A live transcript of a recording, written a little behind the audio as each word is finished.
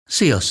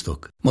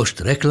Sziasztok! Most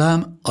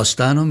reklám,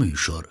 aztán a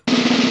műsor.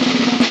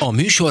 A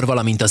műsor,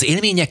 valamint az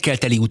élményekkel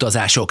teli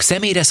utazások,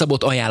 személyre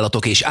szabott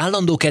ajánlatok és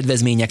állandó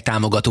kedvezmények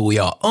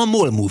támogatója a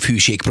MOL Move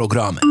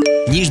hűségprogram.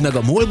 Nyisd meg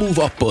a MOL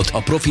Move appot,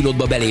 a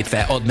profilodba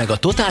belépve add meg a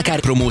Totalcar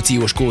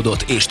promóciós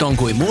kódot és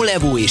tankolj MOL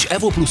Evo és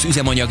Evo Plus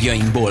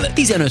üzemanyagjainkból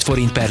 15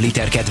 forint per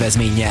liter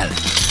kedvezménnyel.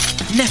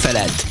 Ne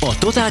feledd, a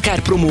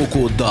Totalcar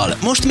promókóddal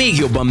most még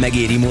jobban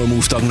megéri MOL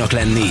Move tagnak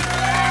lenni.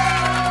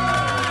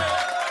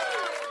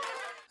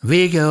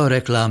 Vége a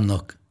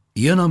reklámnak,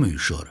 jön a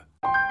műsor.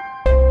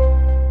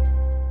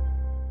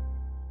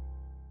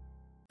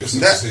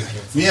 De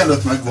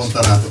mielőtt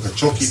megvontanátok a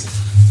csokit,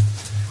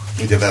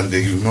 ugye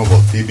vendégünk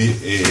Novot Tibi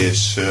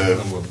és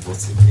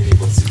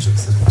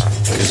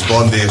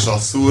Bandi és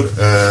Asszúr.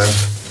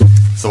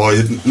 Szóval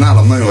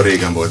nálam nagyon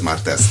régen volt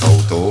már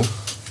tesztautó.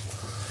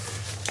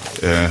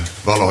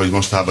 Valahogy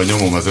mostában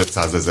nyomom az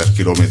 500 000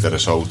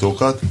 kilométeres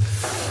autókat,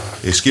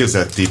 és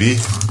képzeld, Tibi,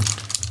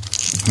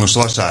 most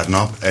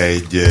vasárnap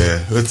egy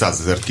 500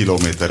 000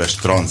 kilométeres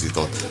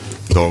tranzitot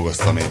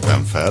dolgoztam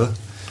éppen fel,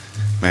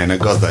 melynek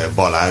gazdája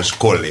Balázs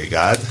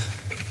kollégád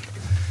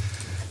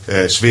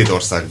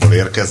Svédországból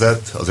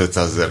érkezett az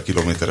 500 000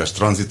 kilométeres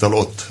tranzittal,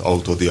 ott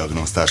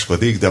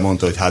autodiagnosztáskodik, de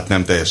mondta, hogy hát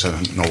nem teljesen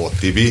Novot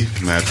Tibi,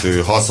 mert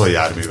ő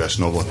haszonjárműves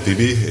Novot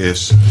Tibi,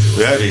 és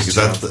ő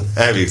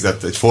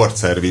elvégzett egy Ford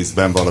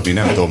Service-ben valami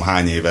nem tudom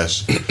hány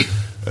éves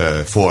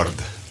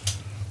Fordnak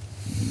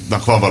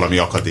van valami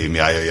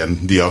akadémiája, ilyen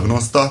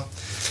diagnoszta,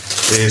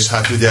 és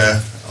hát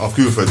ugye a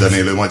külföldön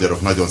élő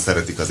magyarok nagyon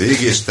szeretik az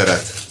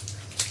égésteret,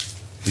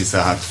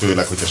 hiszen hát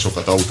főleg, hogyha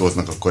sokat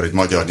autóznak, akkor egy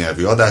magyar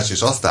nyelvű adás,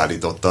 és azt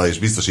állította, és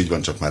biztos így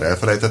van, csak már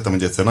elfelejtettem,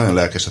 hogy egyszer nagyon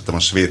lelkesedtem a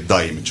svéd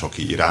Daim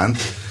csoki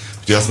iránt,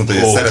 úgyhogy azt mondta,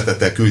 hogy ezt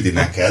szeretettel küldi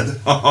neked.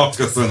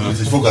 Köszönöm.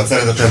 Úgyhogy fogad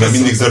szeretettel, mert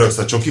mindig zörögsz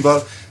a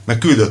csokival, meg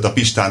küldött a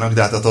Pistának,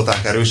 de hát a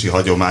Totalcar ősi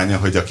hagyománya,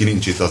 hogy aki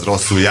nincs itt, az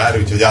rosszul jár,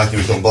 úgyhogy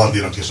átnyújtom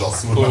Bandinak és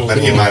Asszúrnak,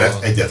 mert én már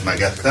egyet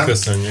megettem.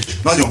 Köszönjük.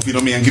 Nagyon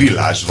finom, ilyen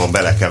grillás van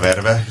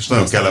belekeverve, és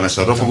nagyon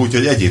kellemesen ropog,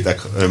 úgyhogy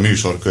egyétek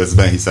műsor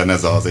közben, hiszen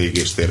ez az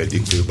égéstér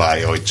egyik fő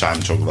bája, hogy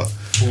csámcsogva.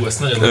 Ezt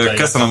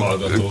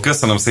nagyon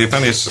köszönöm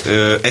szépen, és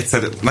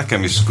egyszer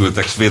nekem is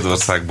küldtek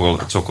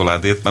Svédországból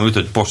csokoládét, mert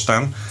úgyhogy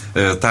postán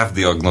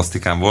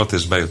távdiagnosztikán volt,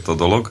 és bejött a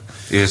dolog,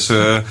 és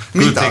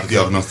mit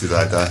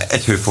távdiagnosztizáltál?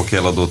 Egy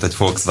hőfokjeladót, egy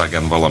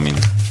Volkswagen valamint,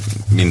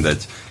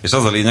 mindegy. És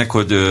az a lényeg,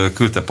 hogy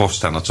küldte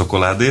postán a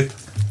csokoládét,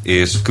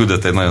 és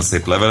küldött egy nagyon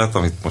szép levelet,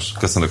 amit most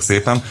köszönök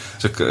szépen,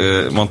 csak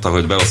mondta,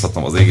 hogy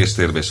behozhatom az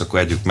égéstérbe, és akkor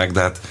együk meg,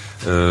 de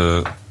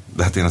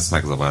hát én ezt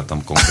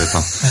megzabáltam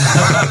konkrétan.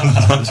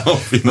 Nagyon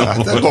finom hát,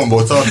 volt.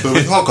 Gombóc attól,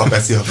 hogy ha kap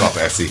eszi.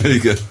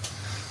 Igen.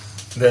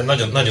 De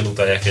nagyon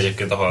utálják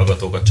egyébként a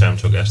hallgatók a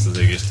csámcsogást az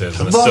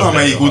égéstérben. Van,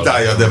 amelyik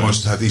utálja, de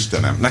most hát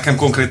Istenem. Nekem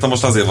konkrétan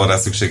most azért van rá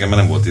szükségem,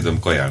 mert nem volt időm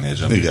kajálni egy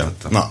zsebben. Igen.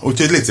 Na,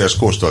 úgyhogy légy szíves,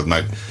 kóstold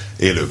meg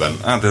élőben.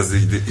 Hát ez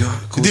így...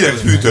 Ja,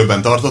 direkt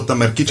hűtőben tartottam,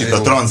 mert kicsit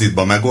a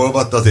tranzitban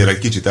megolvadt, azért egy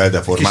kicsit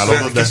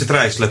eldeformálódott. Kicsit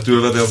rá is lett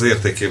ülve, de az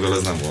értékéből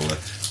ez nem volna.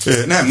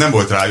 Nem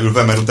volt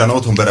ráülve, mert utána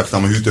otthon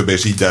beraktam a hűtőbe,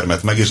 és így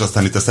dermedt meg, és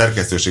aztán itt a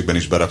szerkesztőségben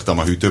is beraktam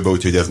a hűtőbe,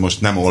 úgyhogy ez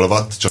most nem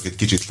olvadt, csak egy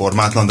kicsit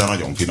formátlan, de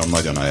nagyon finom,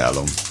 nagyon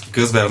ajánlom.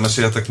 Közben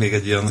elmeséltek még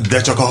egy ilyen...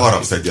 De csak a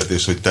harapsz egyet,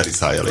 és hogy teri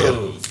szájjal ér.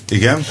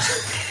 Igen?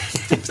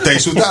 Te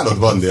is utálod,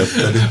 Bandi?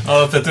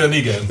 Alapvetően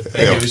igen,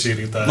 engem is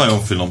irritál.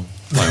 Nagyon finom.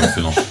 Nagyon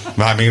finom.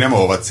 Már még nem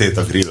olvad szét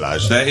a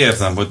grillás. De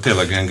érzem, hogy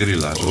tényleg ilyen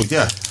grillás.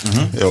 Ugye?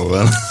 Jó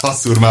van.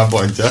 Asszúr már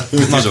bontja.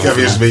 Nagyon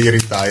kevésbé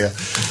irritálja.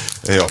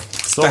 Jó.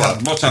 Szóval,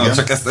 tehát, bocsánat, igen?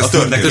 csak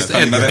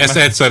ezt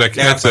egyszerre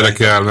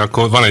kell, mert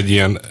akkor van egy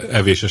ilyen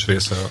evéses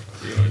része a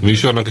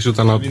műsornak, és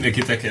utána...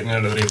 Mindenki tekérni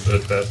előrébb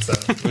 5 perccel.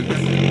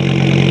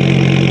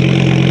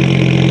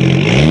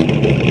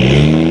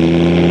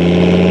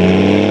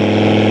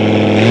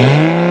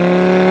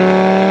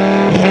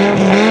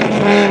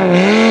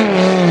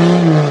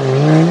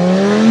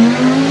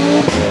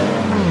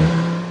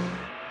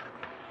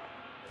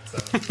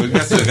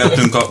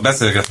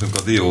 Beszélgettünk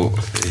a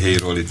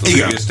dióhéjról itt az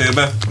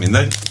égéstérbe,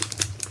 mindegy.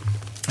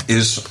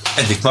 És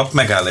egyik nap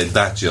megáll egy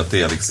Dacia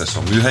TLX-es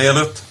a műhely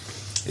előtt,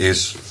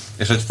 és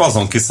egy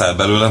fazon kiszáll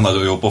belőle,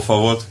 nagyon jó pofa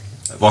volt,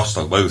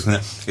 vastagba ült,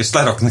 és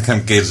lerak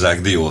nekem 2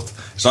 zsák diót.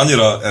 És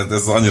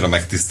ez annyira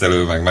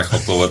megtisztelő, meg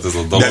megható volt ez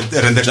a dolog. De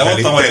rendes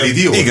teli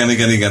dió?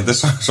 Igen, de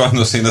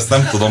sajnos én ezt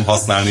nem tudom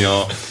használni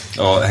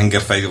a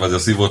hengerfej vagy a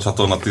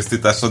szívócsatorna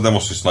tisztításra, de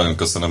most is nagyon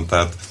köszönöm,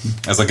 tehát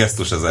ez a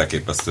gesztus, ez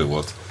elképesztő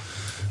volt.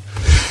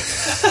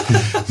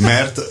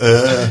 Mert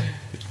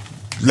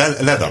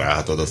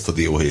ledarálhatod azt a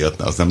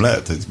dióhéjat, az nem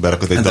lehet, hogy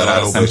berakod egy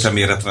darálóba. De a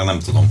szemcseméretre nem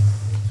tudom.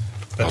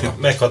 Tehát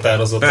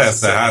meghatározott.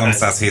 Persze,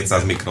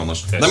 300-700 mikronos.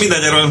 De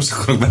mindegy, erről nem is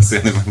akarok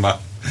beszélni, mert már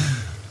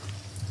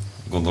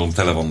gondolom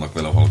tele vannak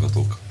vele a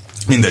hallgatók.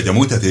 Mindegy, a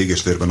múlt heti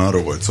égéstérben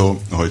arról volt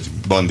szó, hogy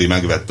Bandi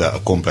megvette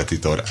a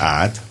Competitor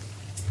A-t.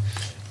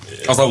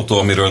 Az autó,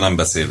 amiről nem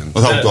beszélünk.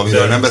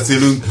 Nem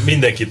beszélünk.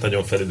 Mindenkit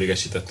nagyon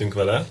felidegesítettünk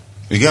vele.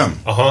 Igen?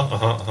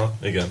 Aha,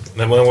 igen.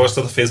 Nem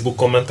olvastad a Facebook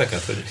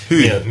kommenteket?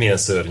 Hogy milyen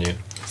szörnyű.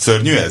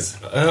 Szörnyű ez?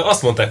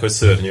 Azt mondták, hogy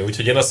szörnyű,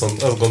 úgyhogy én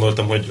azt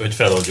gondoltam, hogy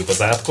feloldjuk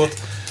az átkot.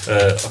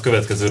 A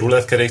következő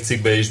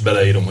rulettkerékcikkbe is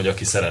beleírom, hogy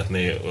aki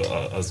szeretné,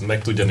 az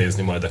meg tudja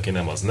nézni, majd aki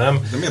nem, az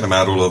nem. De miért nem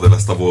árulod el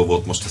ezt a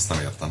Volvót? Most ezt nem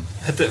értem.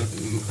 Hát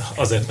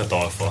azért, mert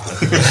alfa.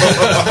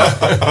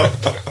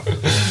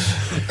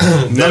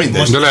 Na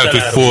mindegy. De lehet,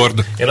 hogy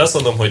Ford. Én azt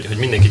mondom, hogy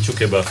mindenki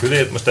csukja be a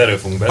fülét, most erről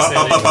fogunk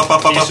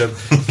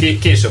beszélni.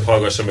 Később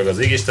hallgassa meg az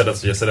égisteret,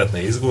 hogyha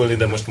szeretne izgulni,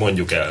 de most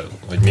mondjuk el,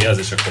 hogy mi az,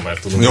 és akkor már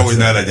tudunk. Jó, hogy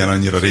ne legyen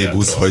annyira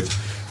rébusz, hogy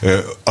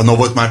a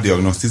Novot már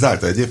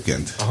diagnosztizálta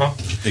egyébként? Aha.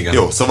 Igen.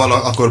 Jó, szóval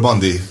akkor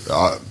Bandi,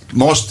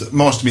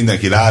 most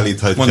mindenki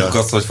ráállíthatja. Mondjuk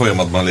azt, hogy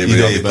folyamatban lévő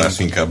javítás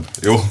inkább.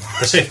 Jó?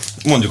 Tessék?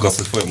 Mondjuk azt,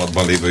 hogy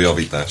folyamatban lévő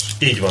javítás.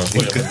 Így van,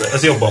 folyamatban.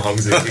 Ez jobban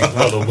hangzik,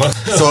 valóban.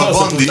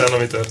 Szóval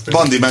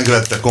Bandi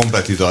megvette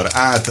Competitor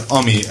át,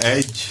 ami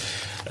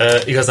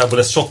Igazából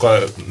ezt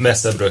sokkal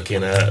messzebbről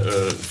kéne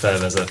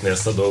felvezetni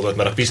ezt a dolgot,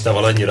 mert a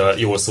Pistával annyira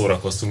jól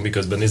szórakoztunk,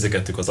 miközben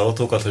nézegettük az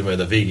autókat, hogy majd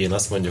a végén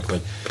azt mondjuk, hogy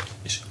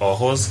és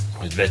ahhoz,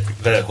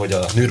 hogy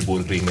a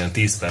Nürburgringen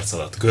 10 perc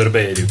alatt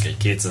körbeérjük egy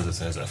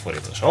 250 000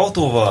 forintos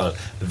autóval,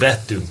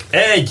 vettünk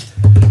egy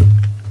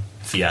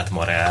Fiat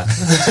Mareát.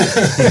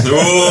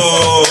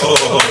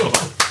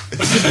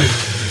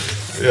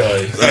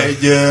 Jaj.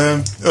 egy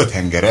 5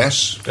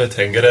 hengeres,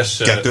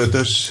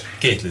 2.5-ös,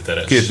 2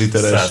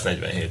 literes,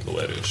 147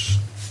 lóerős.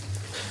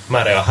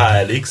 Marea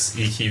HLX,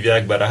 így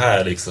hívják, bár a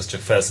HLX az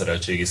csak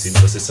felszereltségi szint,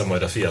 azt hiszem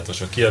majd a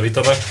Fiatosok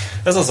kijavítanak.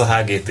 Ez az a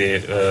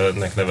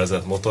HGT-nek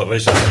nevezett motor,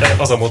 vagyis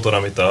az a motor,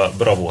 amit a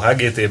Bravo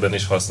HGT-ben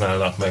is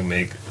használnak, meg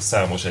még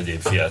számos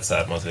egyéb Fiat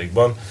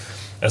származékban.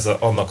 Ez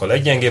annak a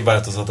leggyengébb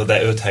változata,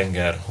 de 5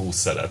 henger, 20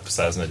 szelep,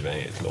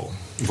 147 ló.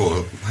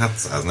 Hát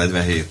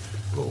 147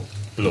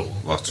 Ló.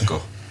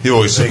 Vacska.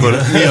 Jó, és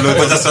akkor mielőtt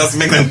azt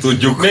még nem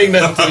tudjuk. Még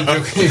nem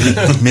tudjuk.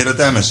 Mielőtt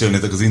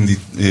elmesélnétek az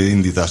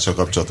indítással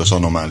kapcsolatos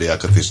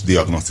anomáliákat és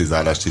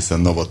diagnosztizálást, hiszen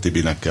Novot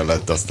Tibinek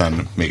kellett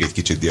aztán még egy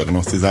kicsit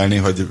diagnosztizálni,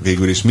 hogy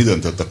végül is mi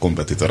döntött a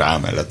Competitor A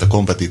mellett, a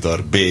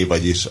Competitor B,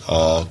 vagyis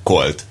a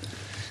Colt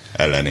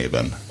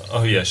ellenében. A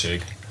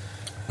hülyeség.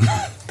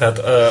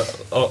 Tehát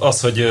az,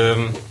 hogy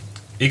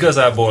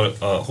igazából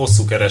a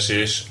hosszú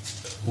keresés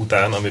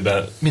után,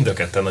 amiben mind a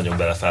ketten nagyon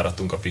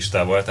belefáradtunk a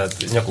Pistával, tehát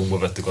nyakunkba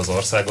vettük az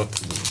országot,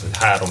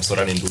 3-szor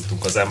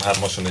elindultunk az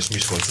M3-ason, és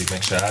Miskolcig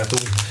meg se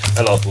álltunk,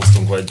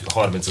 elautóztunk vagy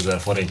 30 000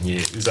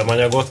 forintnyi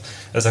üzemanyagot,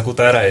 ezek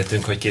után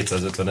rájöttünk, hogy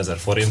 250 000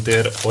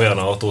 forintért olyan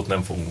autót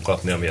nem fogunk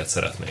kapni, amilyet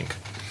szeretnénk.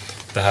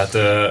 Tehát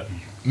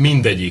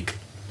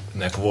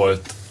mindegyiknek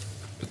volt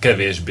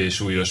kevésbé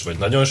súlyos, vagy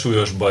nagyon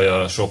súlyos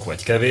baja, sok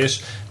vagy kevés,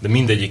 de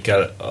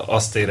mindegyikkel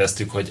azt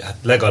éreztük, hogy hát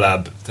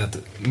legalább, tehát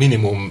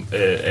minimum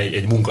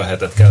egy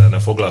munkahetet kellene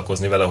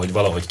foglalkozni vele, hogy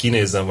valahogy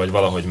kinézzen, vagy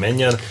valahogy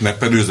menjen. Mert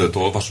perűzőt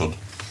olvasod?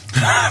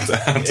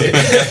 Tehát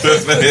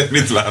 250-ért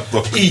mit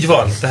látok? Így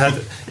van, tehát,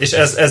 és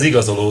ez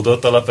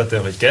igazolódott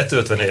alapvetően, hogy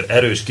 250-ért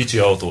erős, kicsi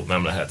autót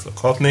nem lehet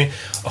kapni.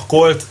 A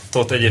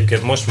Coltot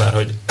egyébként most már,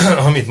 hogy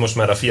amit most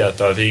már a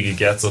Fiattal végig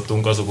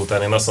játszottunk, azok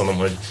után én azt mondom,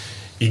 hogy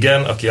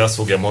igen, aki azt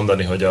fogja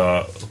mondani, hogy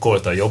a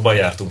Colttal jobban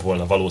jártunk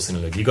volna,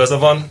 valószínűleg igaza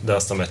van, de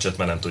azt a meccset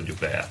már nem tudjuk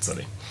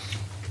lejátszani.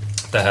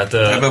 Tehát,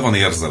 ebben van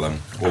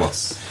érzelem,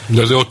 olasz.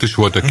 De azért ott is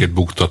volt egy-két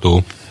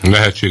buktató.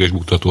 Lehetséges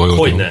buktató, ha jól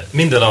tudom. Hogyne,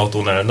 minden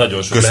autónál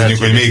nagyon sok Köszönjük,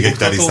 hogy még egy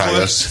buktató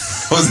teliszájas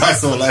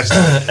hozzászólás.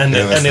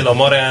 Ennél a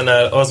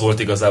Mareánál az volt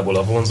igazából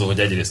a vonzó, hogy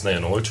egyrészt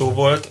nagyon olcsó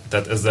volt,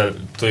 tehát ezzel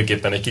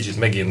tulajdonképpen egy kicsit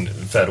megint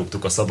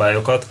felrúgtuk a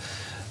szabályokat,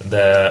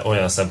 de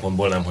olyan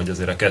szempontból nem, hogy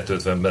azért a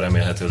 250-ben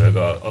remélhetőleg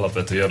a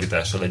alapvető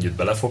javítással együtt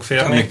bele fog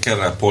férni. Még kell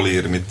rá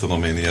polír, mit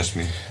tudom én,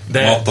 ilyesmi.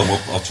 De adtam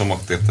a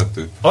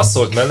csomagtértető. Azt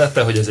szólt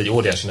mellette, hogy ez egy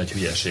óriási nagy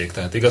hülyeség.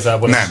 Tehát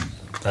igazából...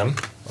 Nem?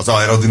 Az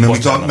aerodinamika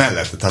Bocsánat.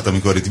 mellett. Tehát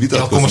amikor itt Akkor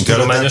vitatkozunk most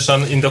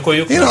tudományosan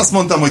indokoljuk? Én azt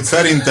mondtam, hogy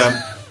szerintem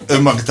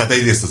tehát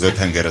egyrészt az 5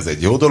 henger ez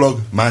egy jó dolog,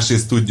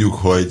 másrészt tudjuk,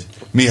 hogy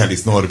Mihály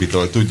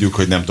Norbitól tudjuk,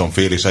 hogy nem tudom,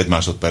 fél és 1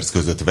 másodperc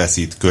között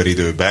veszít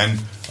köridőben,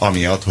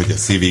 amiatt, hogy a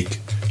Civic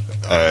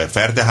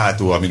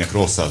ferdehátú, aminek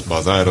rosszabb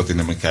az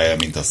aerodinamikája,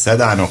 mint a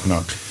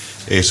szedánoknak,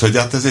 és hogy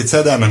hát ez egy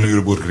szedán, a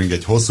Nürburgring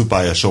egy hosszú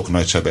pálya, sok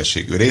nagy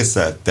sebességű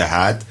része,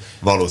 tehát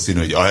valószínű,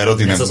 hogy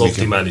aerodinamika... Ez az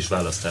optimális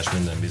választás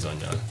minden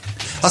bizonnyal.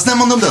 Azt nem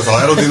mondom, de az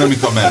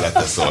aerodinamika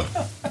mellette szól.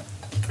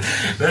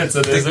 De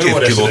egyszerűen ez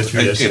óriási egy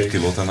hülyeség. 2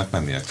 kilót ennek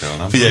mennie kell,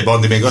 nem? Figyelj,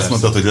 Bandi, még azt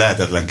mondtad, hogy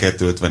lehetetlen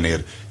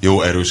 250-ért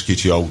jó erős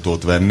kicsi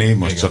autót venni,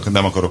 most igen. Csak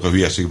nem akarok a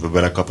hülyeségbe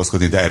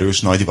belekapaszkodni, de erős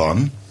nagy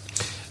van.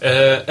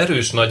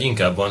 Erős nagy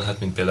inkább van, hát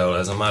mint például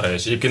ez a Marea,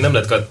 és egyébként nem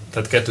lett,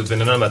 tehát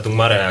 250-nél nem láttunk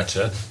Mareát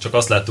se, csak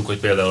azt láttuk, hogy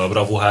például a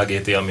Bravo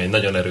HGT, ami egy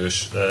nagyon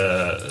erős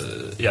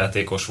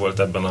játékos volt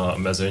ebben a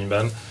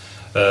mezőnyben,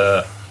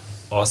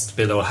 azt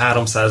például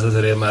 300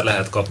 000-ért már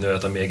lehet kapni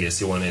olyat, ami egész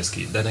jól néz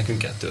ki, de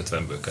nekünk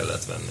 250-ből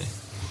kellett venni.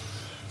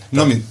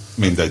 Na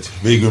mindegy,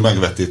 végül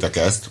megvettétek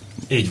ezt.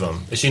 Így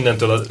van, és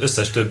innentől az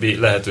összes többi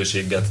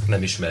lehetőséget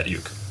nem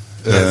ismerjük.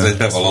 Ez egy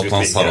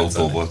bevallatlan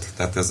szarautó volt.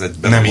 Tehát ez egy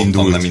nem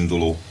indulás.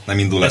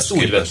 Ezt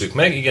úgy vettük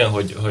meg, igen,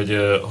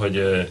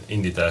 hogy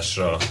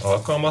indításra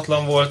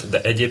alkalmatlan volt,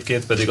 de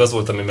egyébként pedig az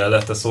volt, ami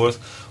mellette szólt,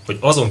 hogy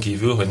azon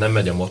kívül, hogy nem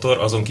megy a motor,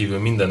 azon kívül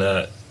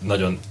minden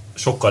nagyon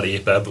sokkal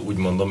épebb, úgy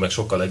mondom, meg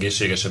sokkal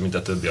egészségesebb, mint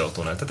a többi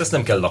autónál. Tehát ezt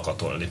nem kell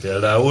lakatolni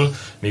például,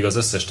 míg az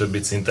összes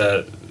többit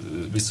szinte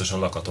biztosan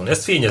lakatolni.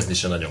 Ezt fényezni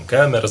sem nagyon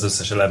kell, mert az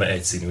összes eleme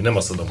egyszínű. Nem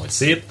azt mondom, hogy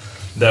szép,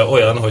 de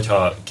olyan,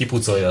 hogyha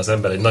kipucolja az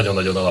ember, egy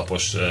nagyon-nagyon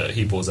alapos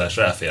hipózás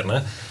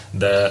ráférne,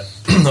 de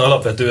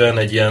alapvetően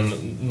egy ilyen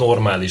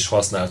normális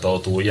használt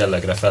autó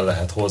jellegre fel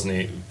lehet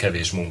hozni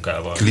kevés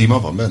munkával. Klíma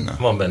van benne?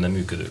 Van benne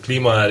működő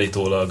klíma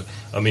állítólag,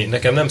 ami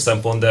nekem nem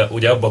szempont, de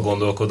ugye abba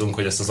gondolkodunk,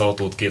 hogy ezt az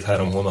autót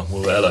 2-3 hónap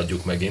múlva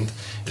eladjuk megint,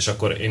 és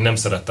akkor én nem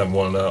szerettem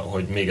volna,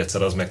 hogy még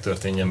egyszer az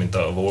megtörténjen, mint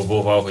a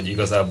Volvo-val, hogy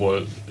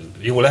igazából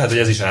jó, lehet, hogy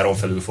ez is áron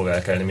felül fog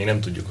elkelni, még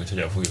nem tudjuk, hogy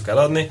hogyan fogjuk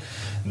eladni,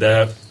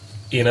 de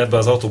én ebben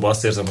az autóban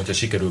azt érzem, hogyha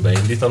sikerül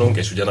beindítanunk,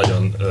 és ugye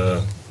nagyon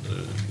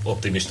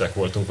optimisták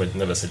voltunk, vagy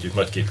nevezhetjük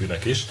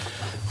nagyképűnek is,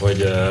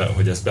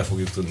 hogy ezt be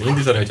fogjuk tudni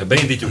indítani. Hogyha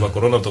beindítjuk,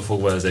 akkor onnantól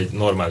fogva ez egy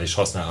normális,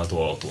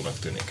 használható autónak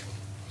tűnik.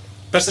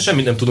 Persze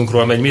semmit nem tudunk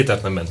róla, mert egy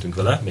métert nem mentünk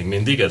vele, még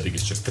mindig, eddig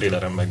is csak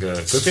tréleren meg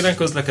kötélen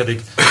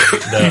közlekedik,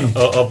 de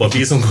abba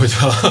bízunk, hogy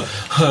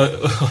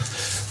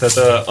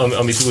tehát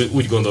amit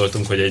úgy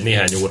gondoltunk, hogy egy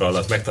néhány óra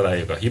alatt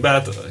megtaláljuk a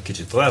hibát,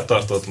 kicsit tovább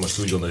tartott, most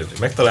úgy gondoljuk, hogy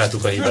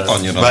megtaláltuk a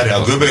hibát.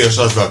 Várjál, a Göbölyös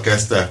azzal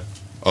kezdte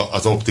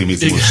az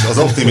optimizmus. Igen. Az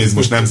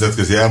optimizmus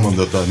nemzetközi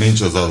elmondata,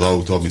 nincs az az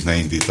autó, amit ne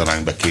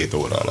indítanánk be 2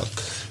 óra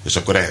alatt. És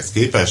akkor ehhez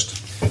képest?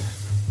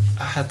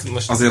 Hát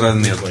most azért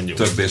ennél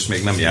több és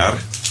még nem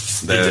jár.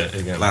 De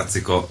igen.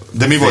 Látszik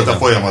De mi volt a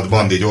folyamat,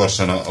 Bandi,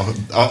 gyorsan,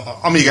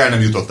 amíg el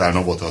nem jutottál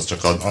Novothoz,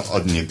 csak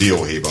adni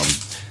dióhéjban?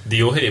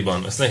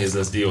 Dióhéjban? Ez nehéz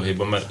lesz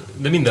dióhéjban,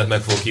 de mindent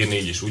meg fogok írni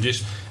így is, úgy is,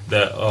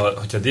 de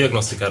hogyha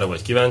diagnosztikára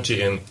vagy kíváncsi,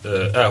 én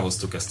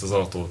elhoztuk ezt az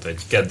autót egy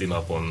keddi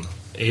napon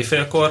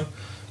éjfélkor,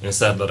 én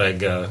szerda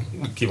reggel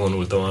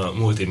kivonultam a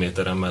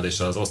multiméteremmel és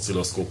az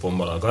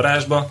oszcilloszkópommal a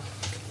garázsba,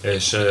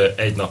 és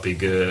egy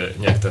napig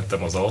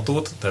nyektettem az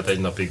autót, tehát egy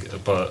napig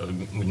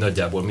úgy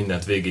nagyjából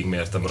mindent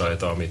végigmértem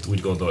rajta, amit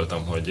úgy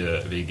gondoltam, hogy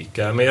végig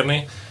kell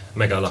mérni.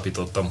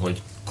 Megállapítottam,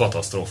 hogy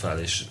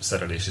katasztrofális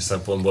szerelési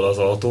szempontból az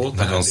autó.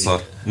 Nagyon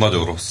szar,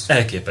 nagyon rossz.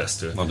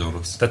 Elképesztő. Nagyon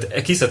rossz.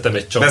 Tehát kiszedtem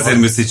egy csavart.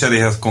 Vezérműszi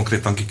cseréhez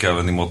konkrétan ki kell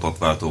venni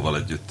motorváltóval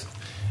együtt.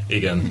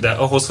 Igen, de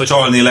ahhoz, hogy...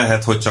 Csalni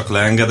lehet, hogy csak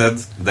leengeded,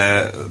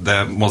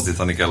 de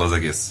mozdítani kell az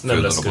egész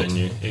nem lesz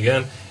könnyű,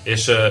 igen.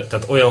 És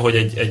tehát olyan, hogy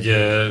egy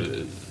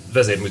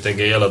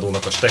vezérműtengely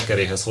eladónak a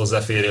stekkeréhez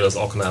hozzáférjél, az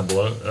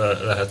aknából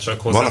lehet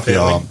csak hozzáférni.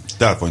 Valaki a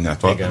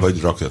telefonját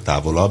vagy rakja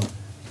távolabb,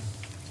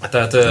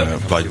 tehát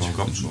vagy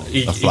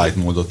a flight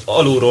módot.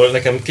 Alulról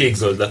nekem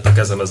kék-zöld lett a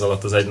kezem ez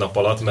alatt az egy nap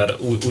alatt, mert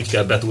úgy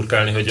kell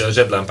beturkálni, hogy a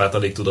zseblámpát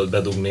alig tudod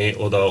bedugni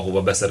oda,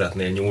 ahova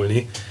beszeretnél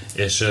nyúlni,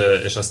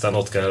 és aztán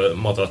ott kell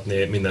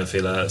matatni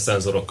mindenféle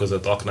szenzorok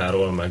között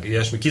aknáról, meg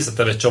ilyesmi.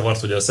 Kiszedtem egy csavart,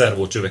 hogy a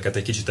szervócsöveket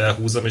egy kicsit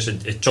elhúzzam, és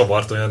egy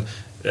csavart olyan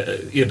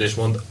írd és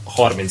mond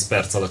 30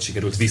 perc alatt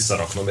sikerült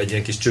visszaraknom egy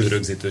ilyen kis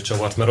csőrögzítő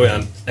csavart, mert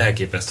olyan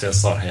elképesztően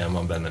szar helyen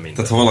van benne minden.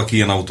 Tehát ha valaki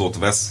ilyen autót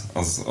vesz,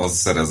 az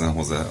szerezzen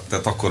hozzá.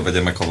 Tehát akkor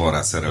vegye meg, ha van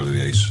rá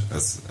szerelője is.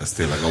 Ez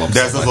tényleg alapszabály.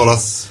 De ez az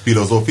olasz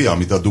filozófia,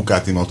 amit a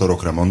Ducati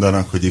motorokra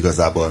mondanak, hogy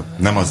igazából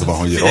nem az van,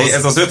 hogy rossz.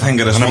 Ez az 5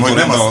 hengeres hanem, motor,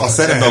 hogy nem a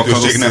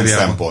szerelhetőség nem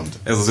szempont.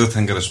 Ez az 5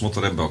 hengeres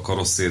motor ebbe a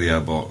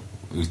karosszériába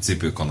úgy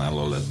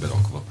cipőkanállal lett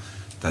berakva.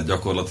 Tehát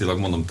gyakorlatilag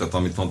mondom, tehát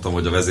amit mondtam,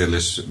 hogy a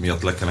vezérlés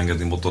miatt le kell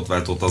engedni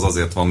motorváltót, az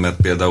azért van, mert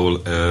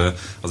például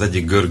az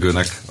egyik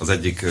görgőnek, az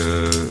egyik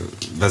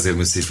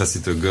vezérműszíj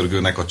feszítő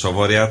görgőnek a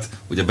csavarját,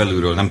 ugye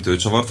belülről nem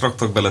tőcsavart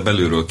raktak bele,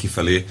 belülről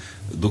kifelé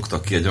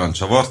dugtak ki egy olyan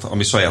csavart,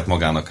 ami saját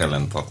magának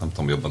ellentart, nem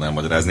tudom jobban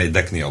elmagyarázni, egy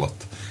dekni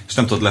alatt. És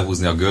nem tudod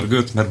lehúzni a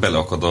görgőt, mert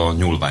beleakad a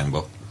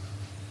nyúlványba.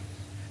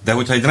 De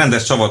hogyha egy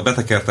rendes csavart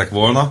betekertek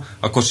volna,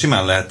 akkor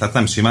simán lehet, tehát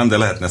nem simán, de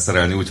lehetne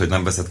szerelni úgy, hogy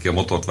nem veszed ki a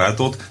motort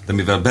váltót, de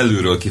mivel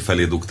belülről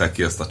kifelé dugták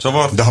ki ezt a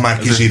csavart... De ha már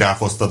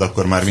kizsiráfoztad,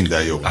 akkor már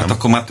minden jó, hát nem?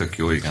 akkor már tök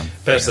jó, igen.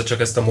 Persze, igen. Csak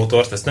ezt a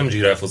motort, ezt nem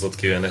zsiráfozott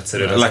ki olyan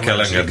egyszerűen. Le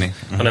kell engedni.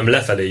 Hanem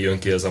lefelé jön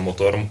ki ez a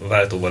motor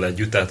váltóval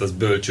együtt, tehát az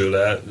bölcső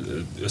le,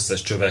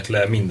 összes csövek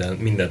le,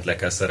 mindent le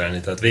kell szerelni.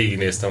 Tehát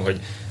végignéztem, hogy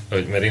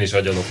mert én is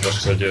agyalok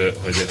most,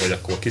 hogy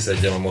akkor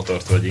kiszedjem a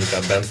motort, vagy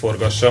inkább bent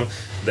forgassam,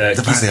 de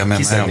várjál,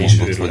 mert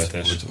elmondod,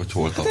 hogy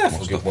hol tart most.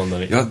 Fogjuk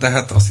mondani. Ja, de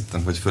hát azt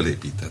hittem, hogy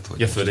fölépíted. Hogy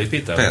ja,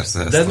 fölépítem?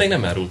 Persze. De ezt még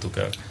nem árultuk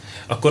el.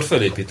 Akkor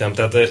fölépítem.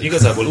 Tehát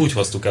igazából úgy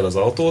hoztuk el az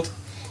autót,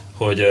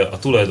 hogy a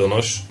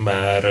tulajdonos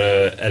már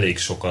elég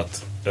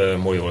sokat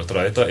molyolt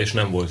rajta, és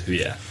nem volt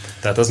hülye.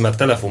 Tehát az már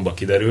telefonba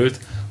kiderült,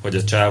 hogy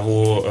a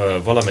csávó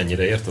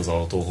valamennyire ért az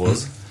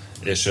autóhoz,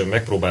 és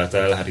megpróbálta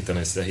elhárítani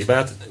ezt a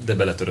hibát, de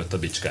beletörött a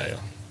bicskája.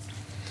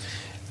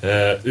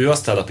 Ő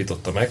azt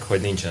állapította meg,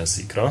 hogy nincsen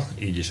szikra,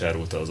 így is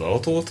árulta az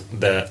autót,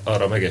 de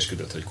arra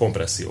megesküdött, hogy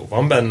kompresszió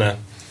van benne,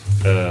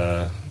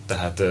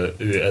 tehát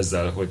ő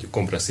ezzel, hogy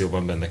kompresszió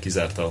van benne,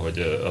 kizárta,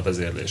 hogy a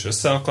vezérlés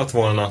összeakadt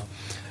volna.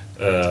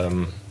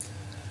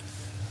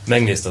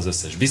 megnézte az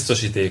összes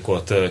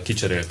biztosítékot,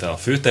 kicserélte a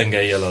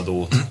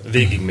főtengelyeladót,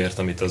 végigmért,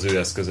 amit az ő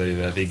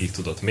eszközeivel végig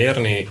tudott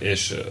mérni,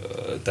 és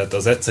tehát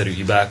az egyszerű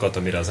hibákat,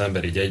 amire az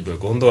ember így egyből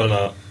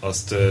gondolna,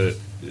 azt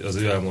az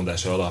ő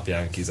elmondása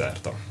alapján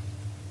kizárta.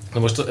 Na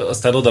most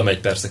aztán oda megy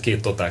persze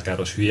két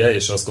totálkáros hülye,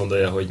 és azt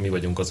gondolja, hogy mi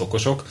vagyunk az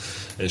okosok,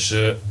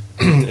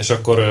 és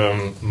akkor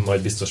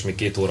majd biztos még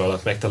 2 óra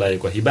alatt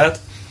megtaláljuk a hibát.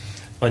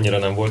 Annyira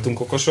nem voltunk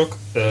okosok,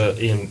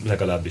 én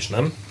legalábbis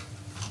nem,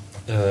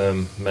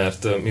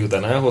 mert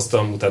miután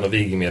elhoztam, utána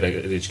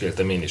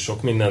végigméricskéltem én is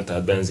sok mindent,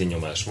 tehát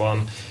benzinnyomás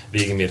van,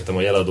 végigmértem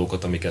a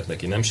jeladókat, amiket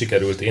neki nem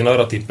sikerült. Én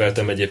arra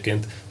tippeltem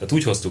egyébként, tehát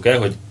úgy hoztuk el,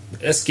 hogy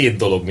ez 2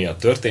 dolog miatt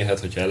történhet,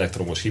 hogyha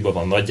elektromos hiba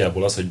van,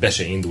 nagyjából az, hogy be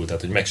se indult,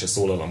 tehát hogy meg se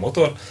szólal a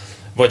motor,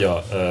 vagy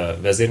a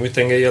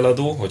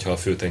vezérműtengelyjeladó, hogyha a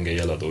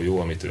főtengelyjeladó jó,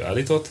 amit ő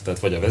állított, tehát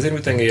vagy a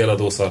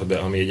vezérműtengelyjeladó szart be,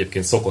 ami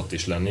egyébként szokott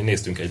is lenni.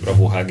 Néztünk egy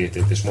Bravo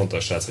HGT-t, és mondta a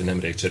srác, hogy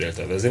nemrég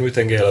cserélte a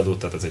vezérműtengelyjeladót,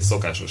 tehát ez egy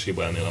szokásos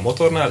hiba ennél a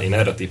motornál. Én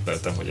erre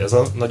tippeltem, hogy ez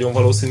a nagyon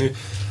valószínű.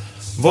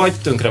 Vagy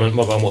tönkrement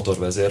maga a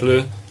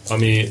motorvezérlő,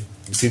 ami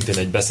szintén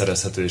egy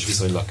beszerezhető és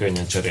viszonylag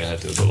könnyen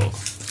cserélhető dolog.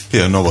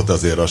 Ilyen Novot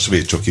azért a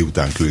svéd csoki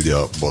után küldi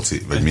a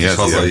boci, vagy mi ez?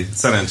 Hazai.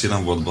 Szerencsé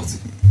nem volt boci.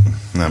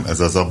 Nem, ez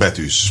az a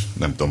betűs,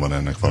 nem tudom, van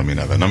ennek valami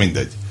neve. Na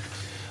mindegy.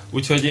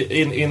 Úgyhogy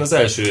én az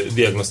első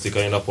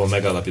diagnosztikai napon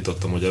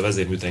megállapítottam, hogy a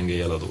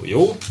vezérműtengelyjeladó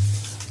jó,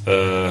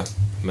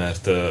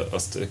 mert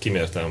azt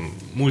kimértem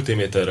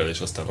multiméterrel és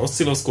aztán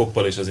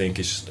oszcilloszkóppal, és az én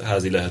kis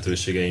házi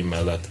lehetőségeim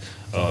mellett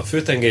a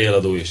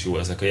főtengelyjeladó is jó,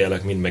 ezek a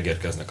jelek mind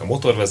megérkeznek a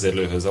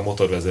motorvezérlőhöz, a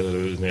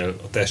motorvezérlőnél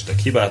a testek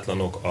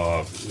hibátlanok,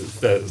 a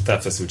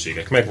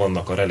távfeszültségek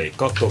megvannak, a relék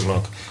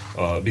kattognak,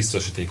 a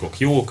biztosítékok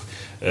jók,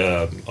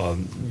 a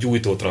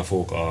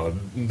gyújtótrafók, a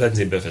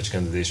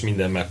benzinbefecskendezés,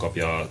 minden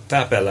megkapja a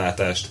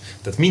tápellátást,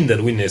 tehát minden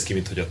úgy néz ki,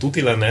 mintha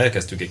tuti lenne,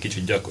 elkezdtünk egy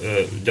kicsit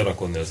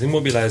gyanakodni az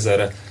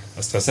immobilizerre,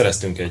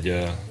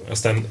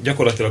 aztán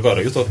gyakorlatilag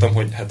arra jutottam,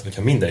 hogy hát,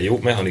 hogyha minden jó,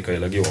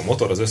 mechanikailag jó a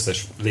motor, az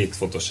összes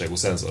létfontosságú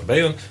szenzor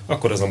bejön,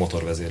 akkor ez a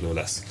motorvezérlő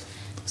lesz.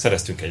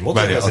 Szereztünk egy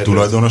motorvezérlőt. Várja, a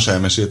tulajdonos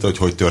elmesélte,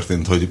 hogy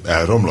történt, hogy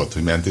elromlott,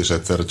 hogy ment és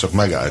egyszerre csak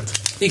megállt?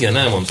 Igen,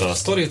 elmondta a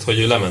sztorit, hogy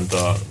ő lement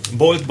a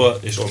boltba,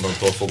 és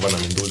onnantól fogva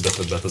nem indult be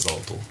többet az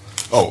autó.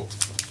 Oh.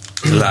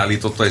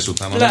 Leállította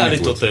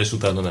és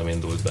utána nem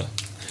indult be.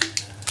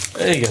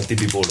 Igen,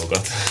 Tibi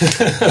bólogat.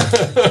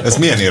 Ez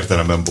milyen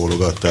értelemben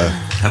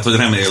bólogattál? Hát, hogy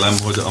remélem,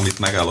 hogy amit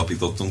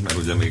megállapítottunk, mert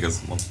ugye még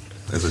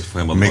ez egy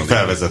folyamatban még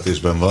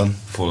felvezetésben van.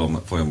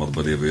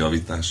 Folyamatban lévő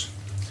javítás.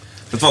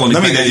 Na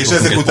mindegy, és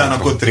ezek után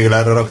akkor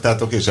trélerre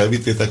raktátok, és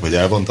elvittétek, vagy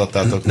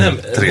elvontattátok? Nem,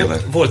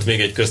 volt még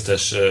egy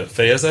köztes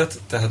fejezet,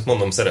 tehát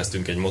mondom,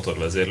 szereztünk egy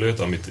motorvezérlőt,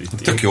 amit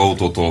itt... Tök jó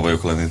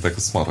autótolvajok lennétek,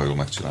 ezt marha jól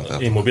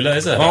megcsináltátok.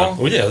 Immobilizer?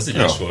 Ugye? Az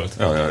ügyes volt?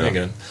 Ja.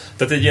 Igen.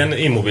 Tehát egy ilyen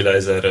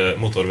immobilizer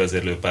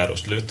motorvezérlő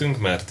párost lőttünk,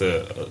 mert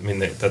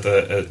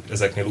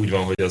ezeknél úgy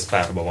van, hogy az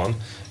párba van,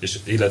 és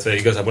illetve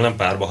igazából nem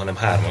párba, hanem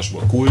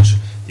 3-asból kulcs,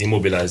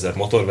 immobilizer,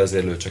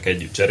 motorvezérlő csak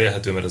együtt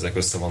cserélhető, mert ezek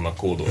össze vannak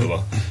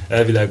kódolva.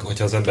 Elvileg,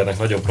 hogyha az embernek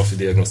nagyon profi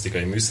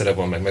diagnosztikai műszere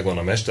van, meg megvan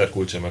a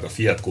mesterkulcsa, meg a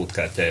Fiat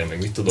kódkártyája, meg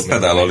mit tudom.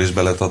 Pedállal is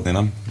be lehet adni,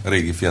 nem? A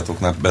régi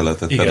Fiatoknál be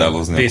lehetett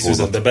pedálozni a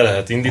kódot. De be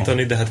lehet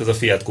indítani, de hát ez a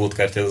Fiat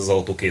kódkártya, ez az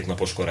autó 2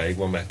 napos koráig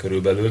van meg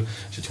körülbelül,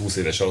 és egy 20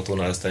 éves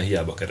autónál aztán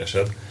hiába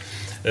keresed.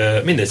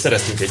 Mindegy,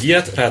 szereztünk egy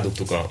ilyet,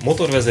 rádugtuk a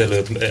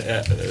motorvezérlőt,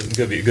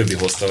 Göbi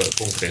hozta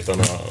konkrétan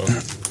a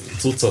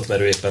cuccot,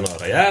 mert ő éppen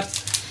arra járt,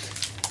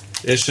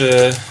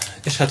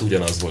 és hát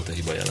ugyanaz volt a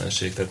hiba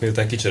jelenség. Tehát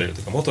miután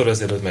kicseréltük a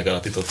motorvezérlőt,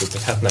 megállapítottuk,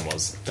 hogy hát nem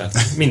az.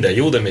 Tehát minden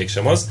jó, de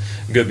mégsem az.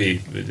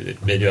 Göbi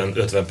egy olyan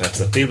 50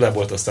 percet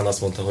téblábolt, aztán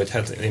azt mondta, hogy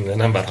hát én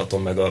nem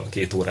várhatom meg a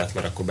 2 órát,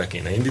 mert akkor be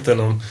kéne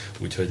indítanom,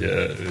 úgyhogy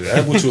ő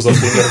elbúcsúzott.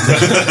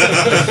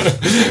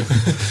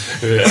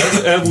 Ő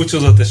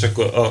elbúcsúzott, és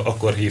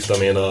akkor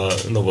hívtam én a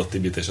Novot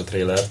Tibit és a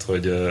trailert,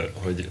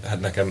 hogy hát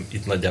nekem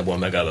itt nagyjából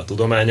megáll a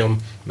tudományom,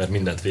 mert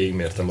mindent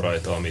végigmértem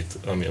rajta,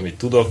 amit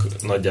tudok,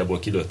 nagyjából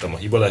kilőttem a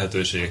hiba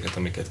lehetőségeket,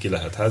 amiket ki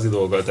lehet házi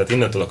dolggal, tehát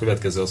innentől a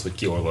következő az, hogy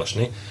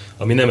kiolvasni,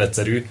 ami nem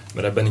egyszerű,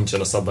 mert ebben nincsen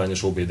a szabványos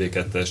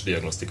OBD2-es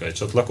diagnosztikai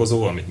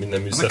csatlakozó, amit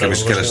minden műszerrel nekem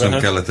is keresnem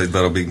kellett egy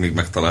darabig, míg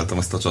megtaláltam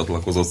ezt a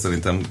csatlakozót,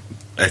 szerintem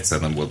egyszer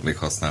nem volt még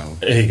használva.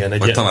 Igen,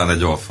 vagy talán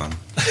egy alfán.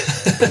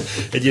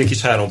 Egy ilyen kis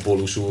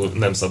 3-pólusú,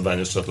 nem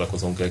szabványos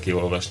csatlakozón kell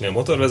kiolvasni a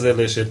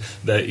motorvezérlését,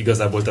 de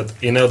igazából tehát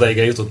én odáig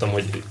eljutottam,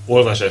 hogy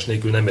olvasás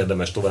nélkül nem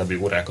érdemes további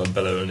órákat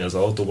beleölni az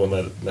autóba,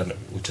 mert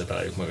úgyse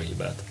találjuk meg a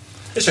hibát.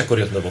 És akkor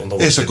jött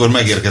Novot. És akkor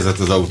megérkezett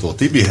az autó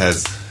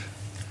Tibihez.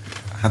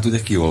 Hát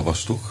ugye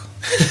kiolvastuk.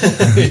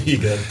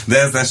 Igen. De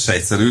ez se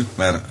egyszerű,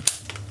 mert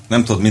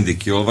nem tudod mindig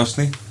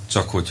kiolvasni,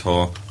 csak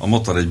hogyha a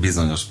motor egy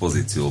bizonyos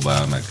pozícióba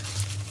áll meg.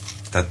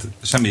 Tehát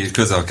semmi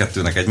köze a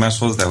kettőnek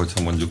egymáshoz, de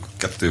hogyha mondjuk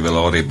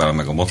 2-vel arrébb áll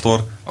meg a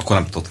motor, akkor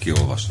nem tudod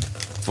kiolvasni.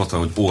 Volt,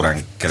 hogy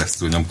órán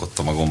keresztül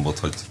nyomkodtam a gombot,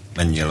 hogy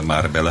menjél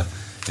már bele,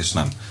 és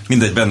nem.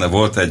 Mindegy, benne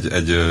volt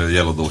egy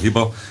jeladó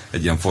hiba,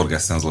 egy ilyen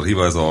forgásszenzor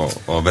hiba, ez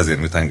a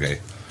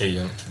vezérműtengely.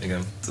 Igen.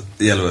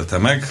 Jelölte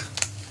meg.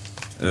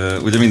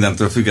 Ugye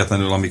mindentől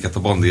függetlenül, amiket a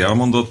Bandi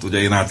elmondott,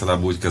 ugye én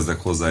általában úgy kezdek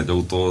hozzá egy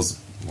autóhoz,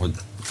 hogy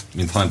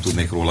mintha nem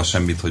tudnék róla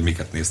semmit, hogy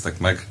miket néztek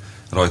meg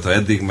rajta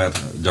eddig,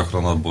 mert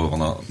gyakran abból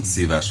van a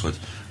szívás, hogy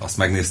azt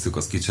megnéztük,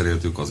 azt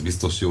kicseréltük, az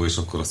biztos jó, és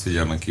akkor azt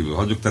figyelmen kívül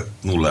hagyjuk, tehát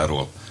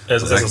nulláról.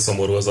 Ez a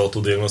szomorú az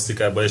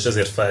autodiagnosztikában, és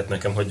ezért fájt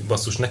nekem, hogy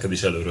basszus, neked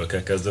is előről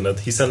kell kezdened,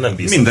 hiszen nem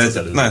bízhatsz az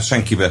előről. Ne,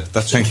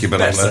 senkibe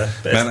nem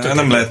lehet. Mert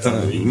nem lehet,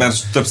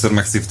 mert többször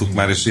megszívtuk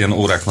már, és ilyen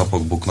órák,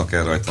 napok buknak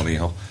el rajta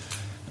néha.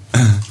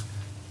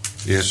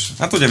 És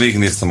hát ugye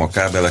végignéztem a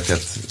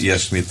kábeleket,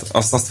 ilyesmit.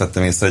 Azt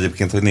vettem észre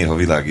egyébként, hogy néha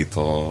világít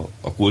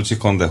a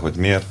kulcsikon, de hogy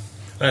miért?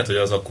 Lehet, hogy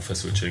az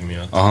akkufeszültség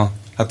miatt. Aha,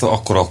 hát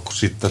akkor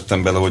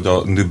akkusítettem bele, hogy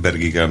a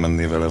Nürburgrig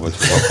elmenné vele, vagy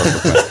hogy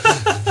akartok.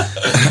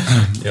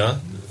 Ja,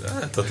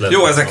 hát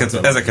jó,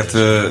 ezeket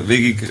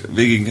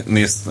végig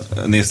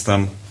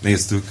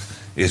néztük,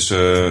 és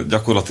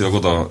gyakorlatilag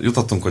oda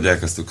jutottunk, hogy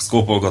elkezdtük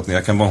szkópolgatni,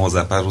 nekem van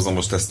hozzá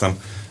párhuzamos tesztem,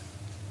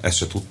 ezt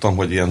se tudtam,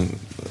 hogy ilyen,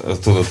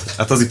 tudod,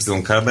 hát az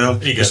Y-kábel,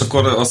 és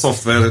akkor a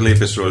szoftver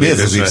lépésről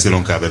lépésre. Mi ez az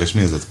Y-kábel, és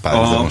mi ez a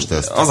párhuzamos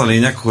teszt? Az a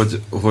lényeg,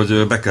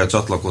 hogy be kell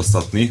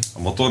csatlakoztatni a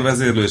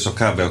motorvezérlő és a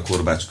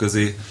kábelkorbács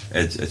közé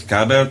egy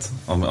kábelt,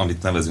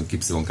 amit nevezünk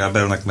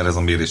Y-kábelnek, mert ez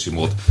a mérési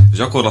mód. És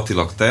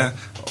gyakorlatilag te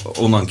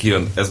onnan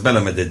kijön, ez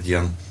belemegy egy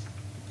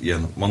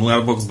ilyen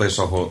manuálboxba, és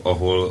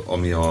ahol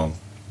ami a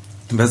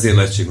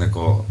vezérlegységnek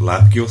a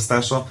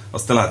lábkiosztása,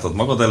 azt te látod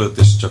magad előtt,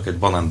 és csak egy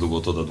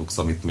banándugót odadugsz,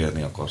 amit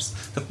mérni akarsz.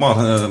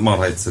 Tehát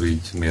marha egyszerű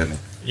így mérni.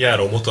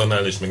 Járó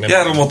motornál is, meg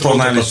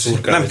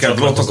nem kell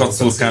drótokat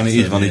szurkálni,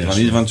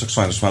 így van, csak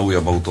sajnos már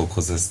újabb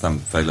autókhoz ezt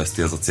nem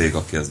fejleszti ez a cég,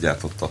 aki ezt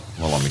gyártotta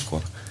valamikor.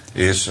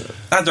 És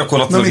hát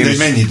gyakorlatilag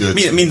mennyi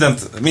időt?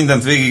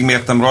 Mindent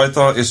végigmértem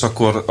rajta, és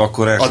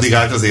akkor addig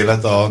állt az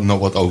élet a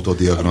Novot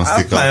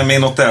autodiagnosztika. Hát nem,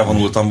 én ott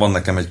elvonultam, van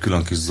nekem egy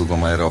külön kis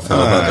zugom erre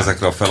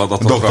ezekre a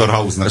feladatokra. Dr.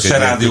 House-nak se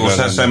rádió,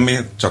 se semmi,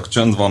 csak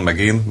csönd van, meg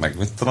én, meg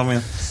mit tudom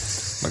én,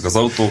 meg az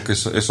autók,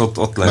 és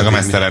ott lehet. Meg a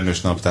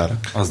mesztelenős naptár.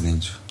 Az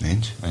nincs.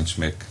 Nincs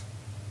még.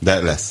 De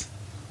lesz.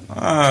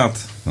 Hát,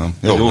 nem.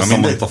 Jó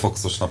szomott a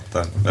Foxos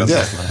naptár.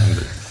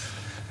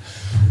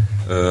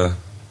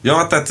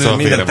 Ja, tehát szóval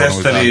minden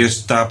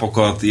tesztelés,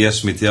 tápokat,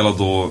 ilyesmit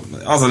jeladó.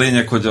 Az a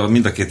lényeg, hogy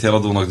mind a két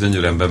jeladónak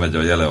gyönyörűen bemegy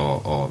a jele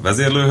a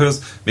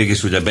vezérlőhöz,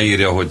 mégis ugye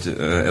beírja, hogy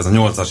ez a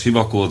 8-as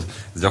hibakód,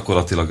 ez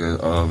gyakorlatilag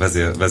a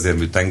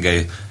vezérmű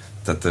tengely,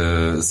 tehát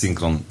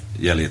szinkron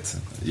jelét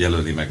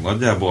jelöli meg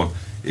nagyjából,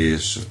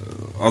 és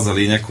az a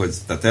lényeg, hogy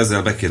tehát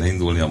ezzel be kéne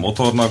indulni a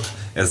motornak,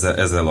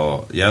 ezzel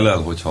a jellel,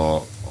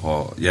 hogyha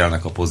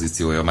jelnek a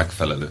pozíciója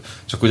megfelelő.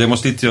 Csak ugye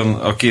most itt jön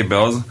a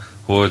képbe az,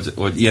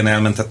 hogy ilyen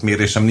elmentett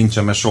mérésem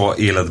nincsen, mert soha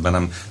életben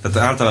nem.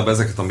 Tehát általában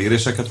ezeket a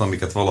méréseket,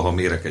 amiket valaha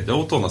mérek egy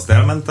autón, azt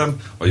elmentem,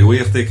 a jó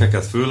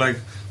értékeket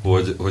főleg,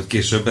 hogy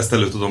később ezt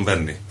elő tudom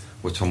venni.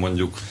 Hogyha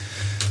mondjuk...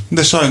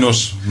 De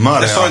sajnos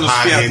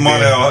Fiat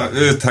Marea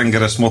 5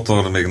 hengeres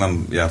motor még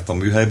nem járt a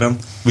műhelyben.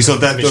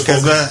 Viszont ettől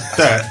kezdve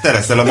te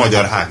leszel a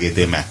magyar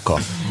HGT Mekka.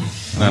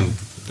 Nem.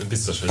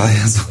 Biztos, hogy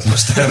pályázok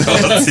most erre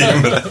a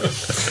címre.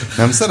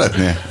 Nem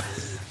szeretnél?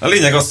 A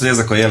lényeg az, hogy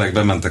ezek a jelek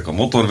bementek a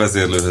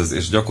motorvezérlőhöz,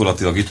 és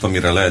gyakorlatilag itt,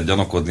 amire lehet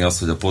gyanakodni, az,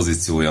 hogy a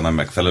pozíciója nem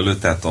megfelelő,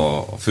 tehát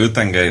a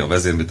főtengely, a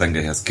vezérmű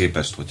tengelyhez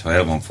képest, hogyha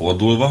el van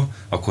fordulva,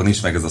 akkor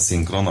nincs meg ez a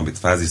szinkron, amit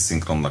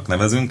fázisszinkronnak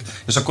nevezünk,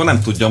 és akkor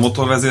nem tudja a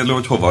motorvezérlő,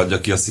 hogy hova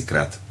adja ki a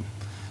szikrát.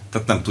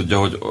 Tehát nem tudja,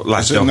 hogy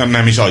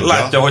nem is adja.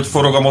 Látja, hogy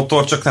forog a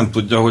motor, csak nem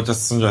tudja, hogy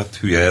azt mondja, hát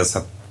hülye ez,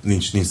 hát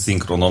nincs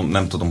szinkronom,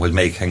 nem tudom, hogy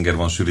melyik henger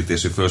van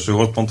sűrítési felső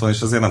holdponton,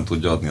 és azért nem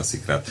tudja adni a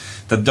szikrát.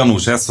 Tehát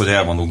gyanús ez, hogy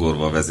el van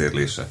ugorva a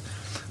vezérlése.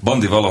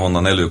 Bandi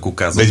valahonnan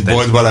előkukázott. De egy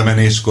boltba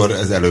lemenéskor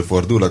ez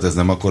előfordulhat? Ez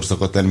nem akkor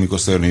szokott tenni, mikor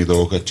szörnyű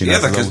dolgokat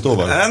csinálsz az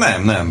autóval?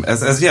 Nem.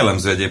 Ez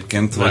jellemző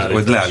egyébként,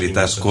 hogy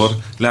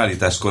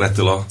leállításkor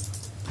ettől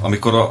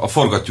amikor a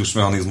forgattyús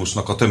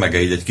mechanizmusnak a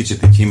tömege így egy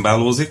kicsit így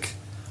himbálózik,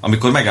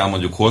 amikor megáll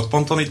mondjuk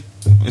holdponton, így,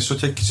 és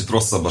hogyha egy kicsit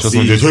rosszabb a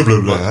szív.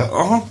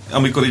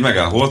 Amikor így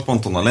megáll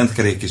holdponton, a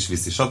lentkerék is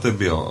viszi,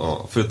 stb.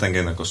 A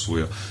főtengelynek a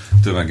súlya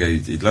tömege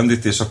így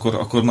lendíti, és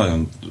akkor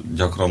nagyon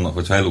gyakran,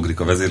 hogyha elugrik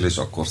a vezérlés,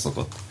 akkor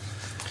szokott.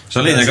 És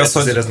a lényeg az,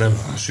 hogy... ez nem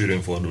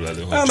sűrűn fordul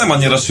elő. Nem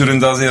annyira sűrűn,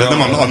 de azért...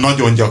 Nem a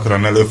nagyon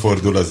gyakran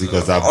előfordul az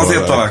igazából.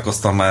 Azért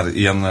találkoztam már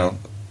ilyennel.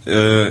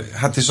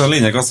 Hát és a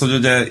lényeg az, hogy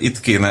ugye itt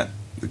kéne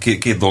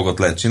két dolgot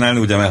lehet csinálni,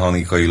 ugye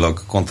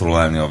mechanikailag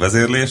kontrollálni a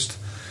vezérlést,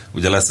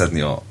 ugye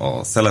leszedni a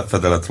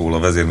szelepfedelet róla, a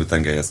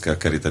vezérműtengelyhez kell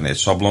keríteni egy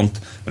sablont,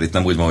 mert itt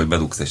nem úgy van, hogy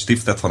bedugsz egy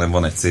stiftet, hanem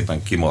van egy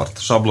szépen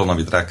kimart sablon,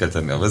 amit rá kell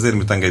tenni a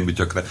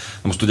vezérműtengelybütyökre.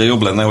 Most ugye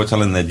jobb lenne, hogyha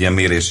lenne egy ilyen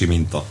mérési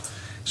minta.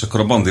 És akkor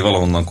a Bandi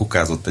valahonnan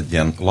kukázott egy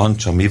ilyen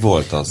lancsa, mi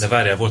volt az? De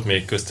várjál, volt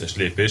még köztes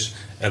lépés.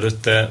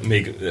 Előtte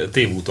még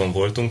tévúton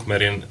voltunk,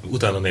 mert én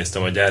utána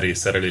néztem a gyári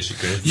szerelési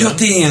könyvben. Ja,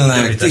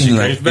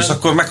 tényleg. És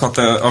akkor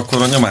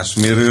akkor a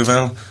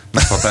nyomásmérővel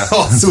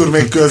Asszúr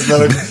még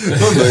közben,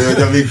 gondolja,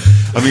 hogy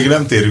amíg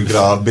nem térünk rá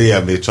a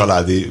BMW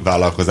családi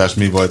vállalkozás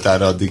mi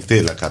voltára, addig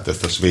tényleg hát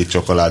ezt a svéd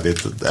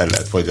csokoládét el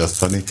lehet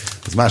fogyasztani.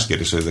 Ez más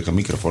kérdés, hogy ezek a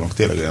mikrofonok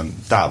tényleg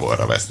olyan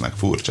távolra vesznek,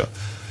 furcsa.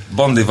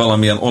 Bandi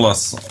valamilyen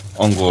olasz,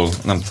 angol,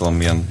 nem tudom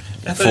milyen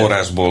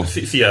forrásból.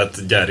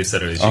 Fiat gyári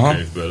szerelési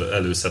könyvből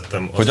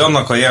előszedtem. Hogy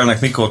annak a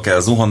jelnek mikor kell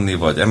zuhanni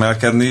vagy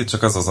emelkedni,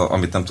 csak az,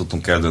 amit nem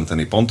tudtunk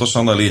eldönteni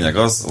pontosan. A lényeg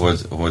az,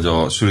 hogy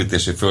a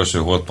sűrítési felső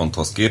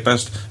holdponthoz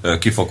képest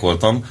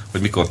kifokoltam,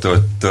 hogy mikor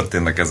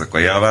történnek ezek a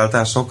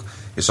jelváltások,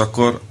 és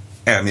akkor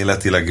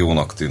elméletileg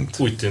jónak tűnt.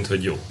 Úgy tűnt,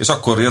 hogy jó. És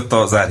akkor jött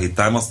az árhíd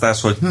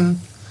támasztás, hogy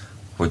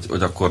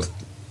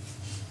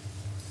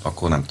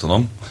akkor nem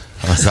tudom.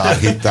 Az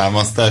árhíd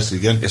támasztás,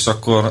 igen. És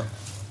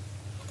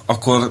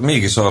akkor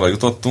mégis arra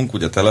jutottunk,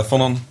 ugye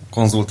telefonon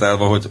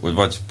konzultálva, hogy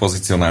vagy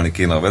pozícionálni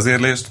kéne a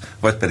vezérlést,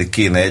 vagy pedig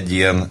kéne egy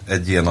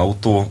ilyen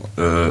autó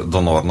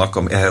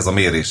donornak ehhez a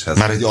méréshez.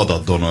 Már egy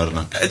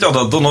adatdonornak. Egy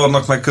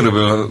adatdonornak meg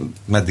körülbelül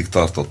meddig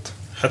tartott?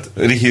 Hát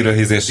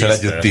röhízéssel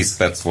együtt 10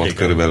 perc volt. Igen.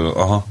 Körülbelül.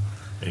 Aha.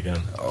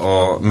 Igen.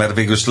 Mert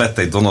végül is lett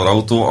egy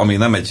donorautó, ami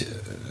nem egy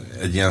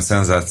ilyen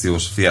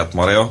szenzációs Fiat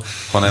Marea,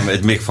 hanem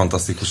egy még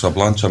fantasztikusabb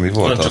Lancia, ami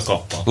volt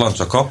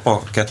Lancia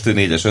Kappa,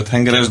 2.4-es 5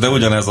 hengeres, de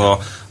ugyanez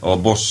a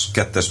Bosch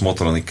 2-es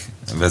Motronic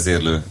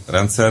vezérlő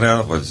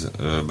rendszerrel, vagy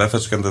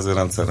befecskendező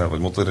rendszerrel, vagy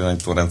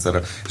motorirányító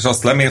rendszerrel, és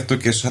azt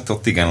lemértük, és hát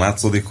ott igen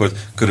látszódik, hogy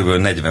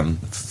körülbelül 40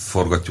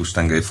 forgattyús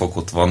tengely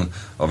fokot van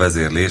a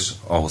vezérlés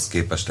ahhoz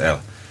képest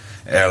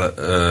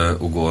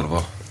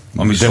elugorva.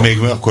 De még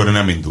akkor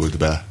nem indult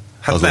be.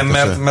 Hát nem,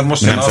 mert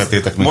most nem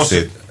szedtétek meg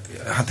szét.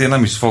 Hát én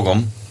nem is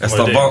fogom. Ezt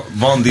a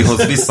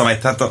Bandihoz visszamegy.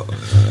 Tehát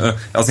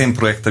az én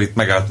itt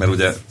megállt, mert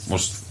ugye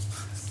most...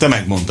 Te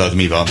megmondtad,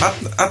 mi van.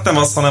 Hát nem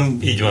az, hanem...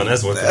 Így van,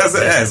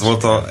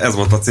 ez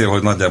volt a cél,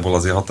 hogy nagyjából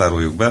azért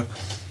határoljuk be.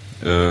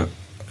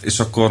 És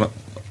akkor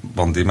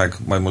Bandi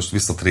majd most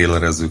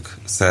visszatrélerezzük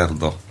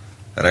szerda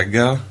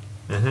reggel,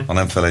 ha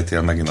nem felejti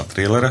el megint a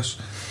tréleres,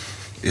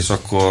 és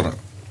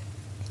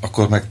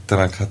akkor meg te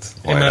meg hát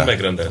hajrá. Én már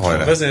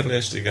megrendeltem a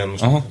vezérlést, igen,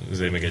 most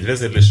azért még egy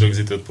vezérlés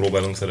rögzítőt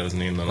próbálunk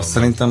szerezni innen. Azt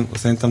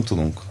szerintem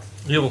tudunk.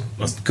 Jó.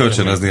 Azt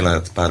kölcsönözni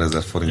lehet pár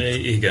ezer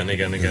forint.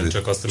 Igen,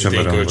 csak azt, amit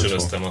én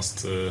kölcsönöztem,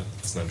 azt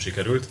nem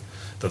sikerült.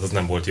 Tehát az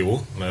nem volt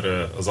jó, mert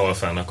az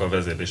Alfának a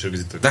vezérlés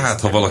rögzítő. De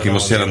hát, ha valaki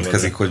most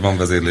jelentkezik, hogy van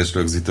vezérlés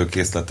rögzítő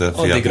készlete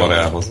Fiat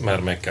Mareához. Már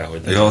meg kell, hogy...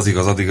 Ja, az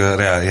igaz, addig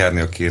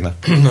járnia kéne.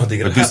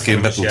 Hogy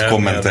büszkén be tud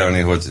kommentelni,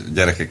 hogy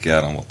gyerekek,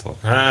 jár a motor.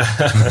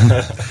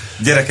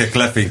 Gyerekek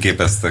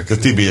lefényképeztek. A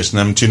Tibi, és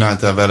nem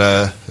csináltál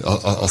vele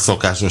a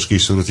szokásos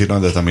kis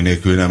rutinodat, ami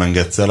nélkül nem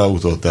engedsz el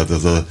autót? Tehát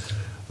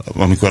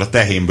amikor a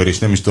tehénből is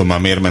nem is tudom már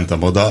miért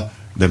mentem oda,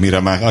 de mire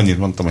már annyit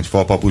mondtam, hogy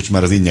falpapucs,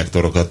 mert az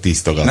injektorokat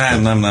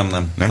tisztogattak.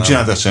 Nem. Nem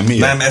csináltad semmi?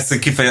 Nem, ezt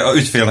a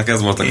ügyfélnek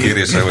ez volt a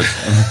kérése,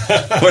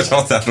 hogy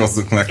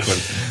határozzuk meg,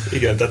 hogy...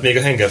 Igen, tehát még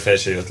a hengerfej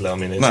se jött le,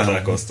 amin én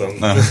találkoztam.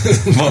 Nem,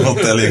 van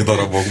ott elég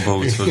darabokban,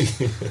 úgyhogy...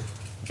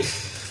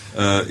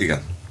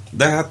 Igen.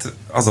 De hát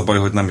az a baj,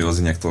 hogy nem jó az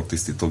injektor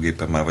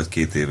tisztítógépen már vagy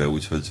 2 éve,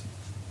 úgyhogy...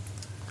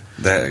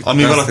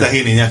 Amivel a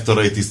tehén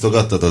injektorai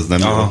tisztogattad, az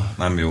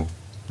nem jó?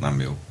 Nem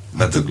jó.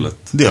 Bedöglött.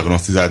 Hát,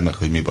 diagnosztizáld meg,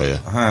 hogy mi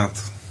baja. Hát,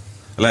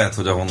 lehet,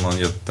 hogy ahonnan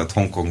jött, tehát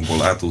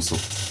Hongkongból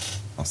átúszott,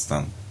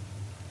 aztán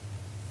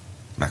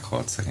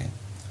meghalt szegény.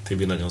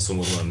 Tibi nagyon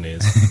szomorúan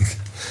néz.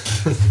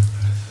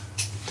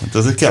 Hát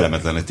azért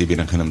kellemetlen egy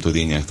Tibinek, ha nem tud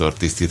injektort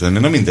tisztítani.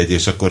 Na mindegy,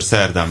 és akkor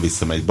szerdán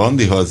visszamegy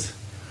Bandihoz,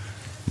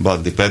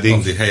 Bandi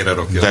pedig helyre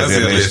rakja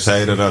vezérlést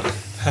helyre rak.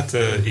 Hát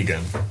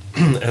igen.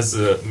 Ez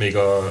még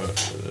a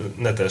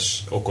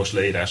netes okos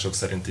leírások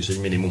szerint is egy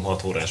minimum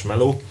 6 órás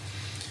meló,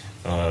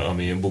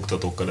 ami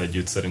buktatókkal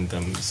együtt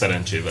szerintem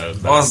szerencsével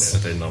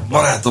beleférhet egy napban.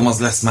 Barátom, az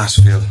lesz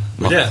másfél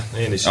nap. Ugye?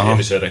 Én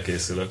is erre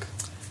készülök.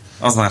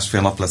 Az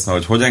másfél nap lesz,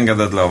 hogy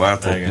engeded le a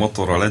váltót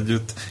motorral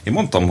együtt. Én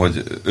mondtam,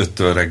 hogy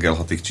 5-től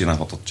reggel 6-ig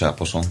csinálhatod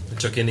Csáposon.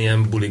 Csak én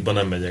ilyen bulikban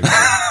nem megyek.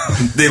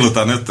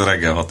 Délután 5-től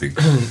reggel 6-ig.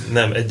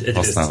 Nem,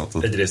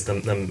 egyrészt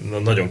nem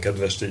nagyon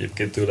kedves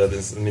egyébként tőled,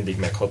 ez mindig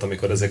meghat,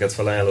 amikor ezeket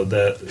felajánlod,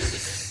 de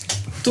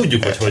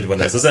tudjuk, hogy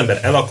van ez. Az ember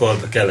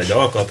elakad, kell egy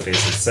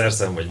alkatrész, egy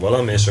szerszem vagy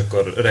valami, és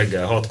akkor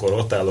reggel 6-kor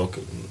ott állok,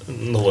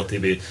 Nova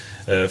Tibi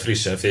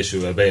frissen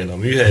fésülve bejön a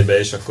műhelybe,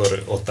 és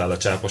akkor ott áll a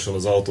Csáposon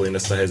az autó, én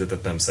ezt a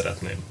helyzetet nem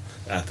szeretném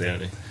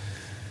átélni.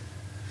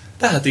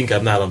 Tehát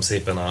inkább nálam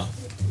szépen a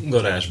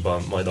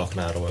garázsban, majd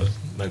aknáról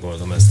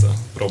megoldom ezt a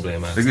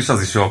problémát. Végülis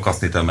az is jó, a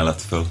kasznit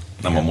emelet föl,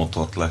 nem a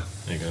motort le.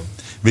 Igen.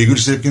 Végül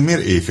is egyébként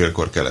miért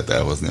éjfélkor kellett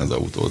elhozni az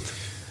autót?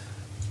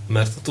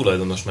 Mert a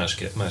tulajdonos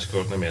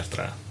máskor nem ért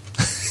rá.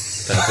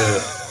 Tehát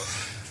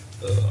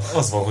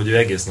az van, hogy ő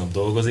egész nap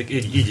dolgozik,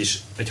 így is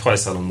egy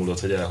hajszálon múlott,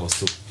 hogy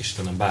elhoztuk.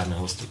 Istenem, bár ne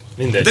hoztuk.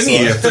 Mindegy. De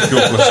miért? Tök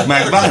jókos.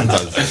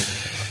 Megbántad?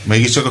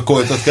 Mégiscsak a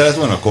Coltot kellett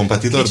volna, a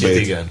kompetitor Kicsit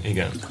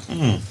igen.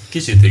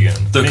 Kicsit igen.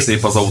 Tök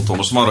szép az autó,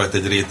 most van rajta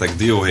egy réteg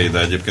dióhéj, de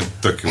egyébként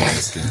tök jó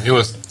néz ki. Jó,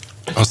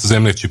 azt az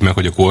említsük meg,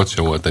 hogy a Colt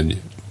se volt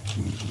egy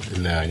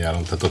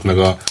leányálom, tehát ott meg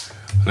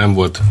nem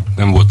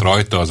volt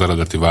rajta az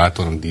eredeti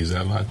váltó, hanem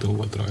dízelváltó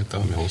volt rajta,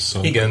 ami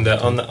hosszabb. Igen, de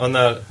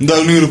annál... De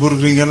a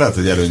Nürburgringen lehet,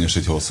 hogy előnyös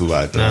egy hosszú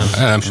váltó.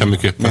 Nem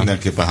semmiképpen.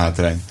 Mindenképpen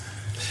hátrány.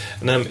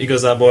 Nem,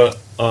 igazából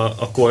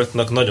a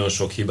Coltnak nagyon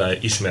sok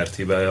ismert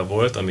hibája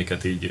volt,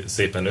 amiket így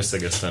szépen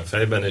összegeztem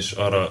fejben, és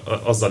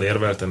azzal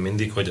érveltem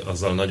mindig, hogy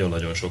azzal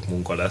nagyon-nagyon sok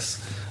munka lesz,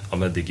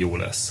 ameddig jó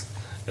lesz.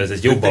 Ez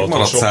egy jobb autó.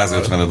 Maradt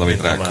 150-ed,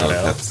 amit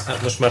rákölthetsz.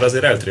 Hát most már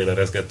azért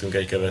eltrélerezgettünk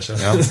egy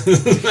keveset. Ja.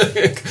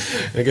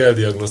 meg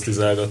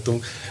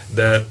eldiagnosztizálgattunk.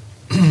 De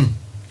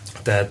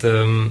tehát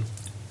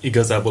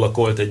igazából a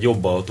Colt egy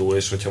jobb autó,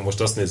 és hogyha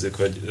most azt nézzük,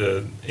 hogy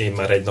én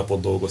már egy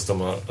napot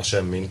dolgoztam a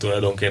semmin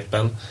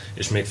tulajdonképpen,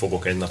 és még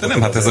fogok egy napot. De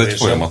nem, hát ez egy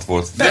folyamat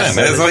volt.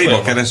 Persze, nem, ez a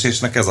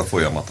hibakeresésnek ez a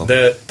folyamata.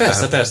 De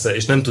persze,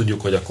 és nem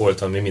tudjuk, hogy a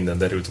Colton mi minden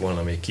derült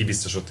volna még ki,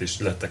 biztos ott is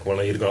lettek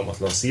volna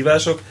irgalmatlan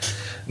szívások,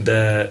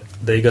 de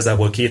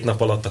igazából 2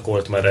 nap alatt a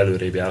Colt már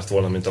előrébb járt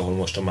volna, mint ahol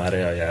most a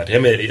Marea jár.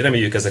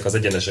 Reméljük ezek az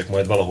egyenesek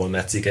majd valahol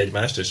metszik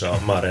egymást, és a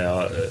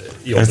Marea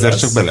jobb Ezzel lesz.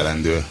 csak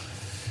belelendül.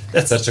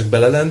 Egyszer csak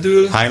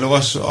belelendül. Hány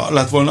lovas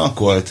lett volna a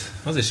Colt?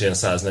 Az is ilyen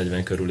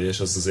 140 körül, és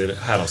az azért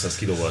 300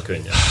 kilóval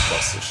könnyebb,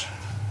 basszus.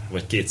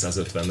 Vagy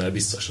 250-nel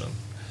biztosan.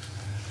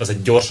 Az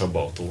egy gyorsabb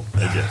autó,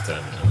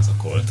 egyértelműen ez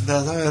a Colt. De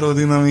az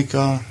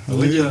aerodinamika, a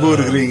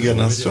Nürburgringen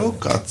az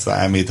sokat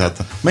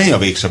számíthat. Mennyi a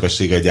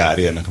végsebessége a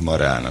gyári ennek a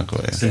Mareának?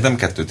 Szerintem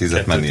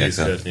 2.10-et mennie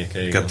kell.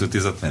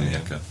 2.10-et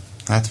mennie kell.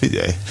 Hát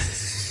figyelj.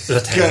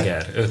 5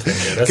 henger.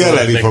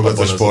 Kelleni fogod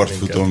a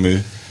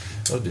sportfutómű.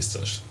 Az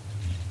biztos.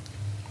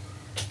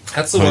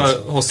 Hát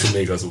szóval hosszú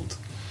még az út.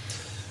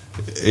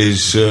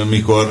 És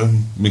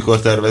mikor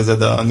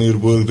tervezed a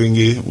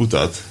Nürburgringi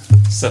utat?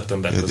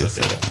 Szeptember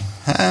közepére.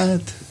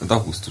 Hát... De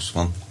augusztus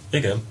van.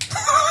 Igen.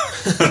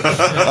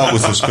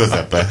 Augusztus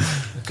közepe.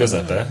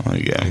 Közepe?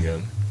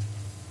 Igen.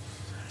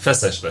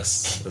 Feszes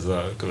lesz ez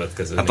a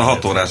következő. Hát a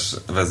 6 órás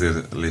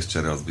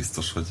vezérléscsere az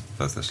biztos, hogy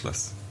feszes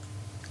lesz.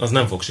 Az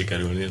nem fog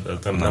sikerülni,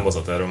 nem az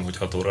a tervem, hogy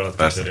 6 óra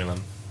alatt cserélem.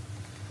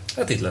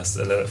 Hát itt lesz,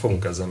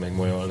 fogunk ezzel még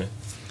molyolni.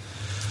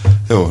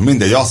 Jó,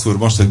 mindegy, Asszúr,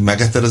 most, hogy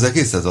megetted az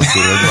egészet,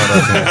 Asszúr,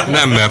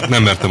 vagy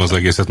nem mertem az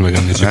egészet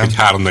megenni, csak egy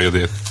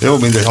 3/4. Jó,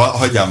 mindegy,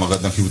 hagyjál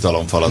magadnak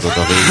jutalomfalatot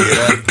a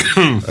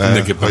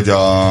végére. Hogy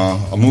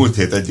a múlt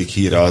hét egyik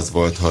híre az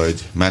volt,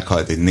 hogy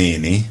meghalt egy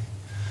néni.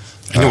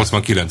 Egy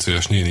 89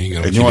 éves néni,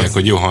 igen, úgy hívják,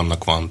 hogy Johanna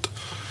Quandt.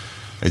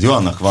 Egy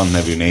Johanna Quandt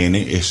nevű néni,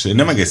 és én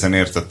nem egészen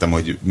értettem,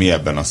 hogy mi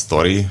ebben a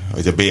sztori,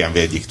 hogy a BMW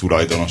egyik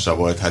tulajdonosa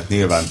volt, hát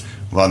nyilván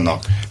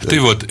vannak... Hát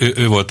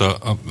ő volt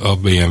a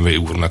BMW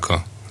úrnak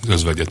a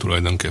özvegye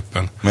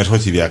tulajdonképpen. Mert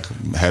hogy hívják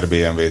Herr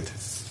BMW-t?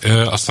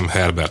 Azt hiszem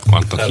Herbert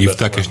Quandt-nak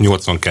hívták, és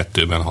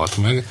 82-ben halt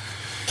meg.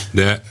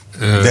 De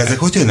ezek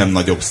hogy nem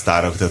nagyobb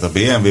sztárok? Tehát a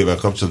BMW-vel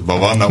kapcsolatban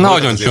vannak...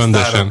 Nagyon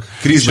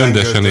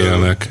csöndesen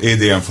élnek.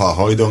 EDM Fall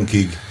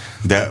Hajdonkig,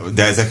 de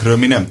ezekről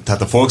mi nem...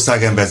 Tehát a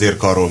Volkswagen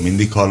vezérkarról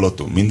mindig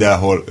hallottunk,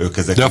 mindenhol ők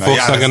ezek... De a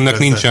Volkswagennek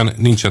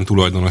nincsen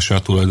tulajdonosa,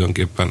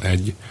 tulajdonképpen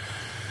egy,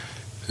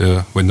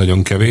 vagy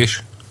nagyon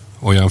kevés.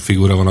 Olyan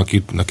figura van,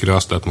 akire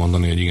azt lehet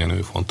mondani, hogy igen,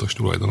 ő fontos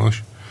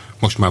tulajdonos.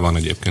 Most már van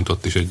egyébként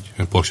ott is egy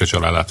Porsche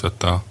család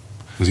átvette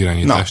az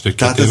irányítást. Na,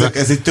 tehát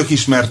ez egy tök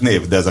ismert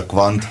név, de ez a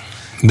Quandt.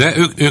 De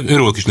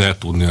őről is lehet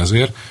tudni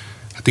azért.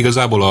 Hát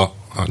igazából a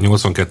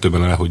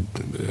 82-ben elhunyt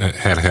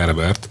Herr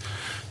Herbert,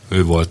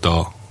 ő volt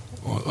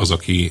az,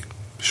 aki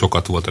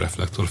sokat volt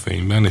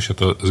reflektorfényben, és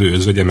hát az ő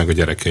özvegye meg a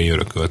gyerekei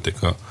örökölték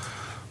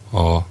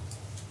olyan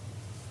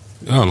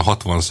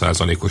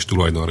 60%-os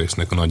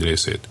tulajdonrésznek a nagy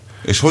részét.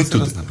 És hogy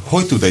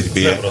tud egy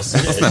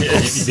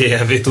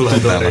BMW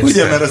tulajdonrész?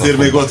 Ugye, mert azért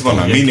még ott van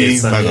a Mini,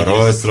 meg a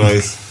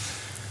Rolls-Royce.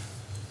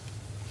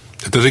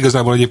 Tehát ez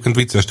igazából egyébként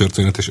vicces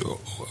történet, és...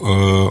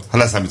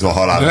 leszámítva a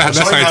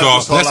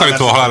haláleseteket.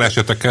 Leszámítva a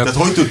haláleseteket. Tehát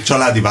hogy tud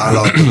családi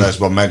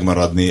vállalkozásban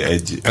megmaradni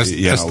egy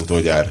ilyen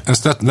autógyár?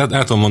 Ezt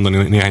el tudom mondani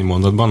néhány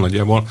mondatban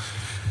nagyjából.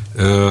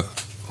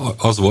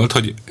 Az volt,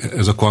 hogy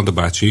ez a Quandt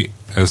bácsi,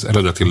 ez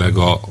eredetileg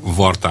a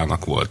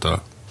Vartának volt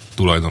a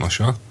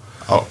tulajdonosa,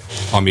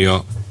 ami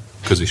a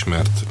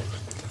közismert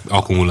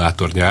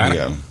akkumulátorgyár.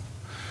 Igen.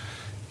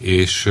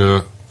 És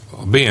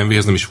a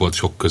BMW-hez nem is volt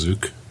sok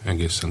közük,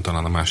 egészen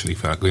talán a második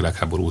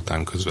világháború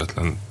után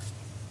közvetlen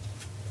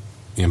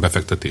ilyen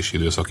befektetési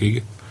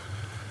időszakig.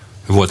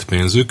 Volt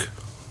pénzük,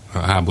 a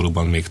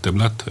háborúban még több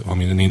lett,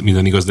 ami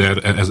minden igaz, de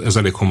ez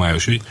elég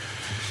homályos ügy.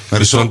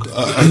 Mert viszont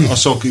a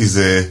sok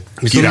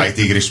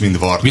királytigris mind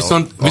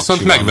Varta.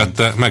 Viszont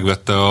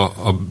megvette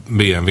a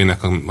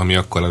BMW-nek, ami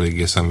akkor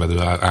eléggé szenvedő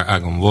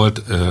ágon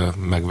volt,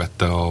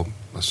 megvette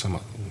azt hiszem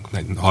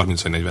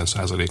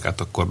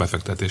 30-40%-át akkor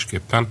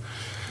befektetésképpen.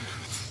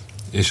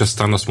 És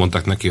aztán azt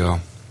mondták neki a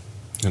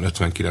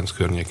 59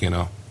 környékén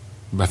a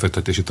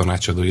befektetési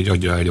tanácsadó, hogy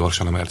adja el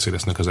gyorsan a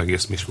Mercedesnek az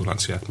egész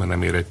misfuranciát, mert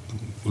nem ér egy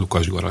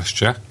Lukas garast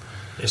se.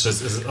 És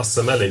ez azt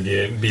hiszem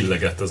eléggé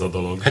billegett ez a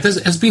dolog. Hát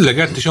ez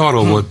billegett, és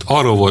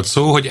arról volt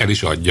szó, hogy el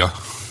is adja.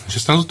 És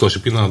aztán az utolsó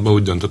pillanatban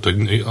úgy döntött,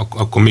 hogy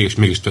akkor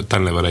mégis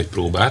tenne vele egy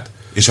próbát.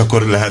 És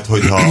akkor lehet,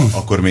 hogy ha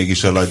akkor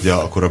mégis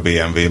eladja, akkor a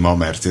BMW ma a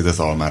Mercedes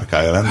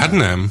almárkája lenne? Hát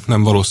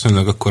nem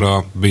valószínűleg akkor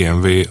a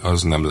BMW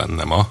az nem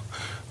lenne ma.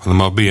 hanem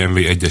a BMW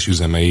egyes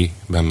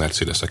üzemeiben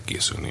Mercedesek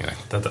készülnének.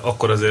 Tehát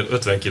akkor azért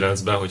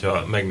 59-ben,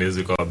 hogyha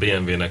megnézzük a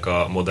BMW-nek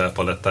a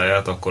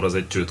modellpalettáját, akkor az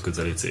egy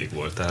csődközeli cég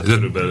volt. Tehát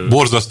körülbelül...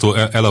 Borzasztó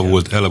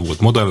elavult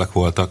modellek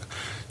voltak,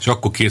 és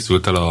akkor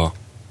készült el a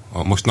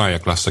most Naya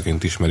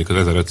Class-ként ismerik az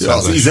 1500-as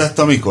az Izett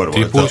amikor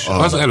típus,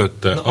 volt? Az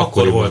előtte.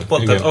 Akkor volt.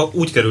 Pont, tehát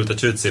úgy került a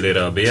csőd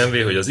szélére a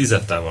BMW, hogy az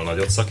Izettával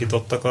nagyot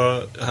szakítottak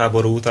a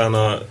háború után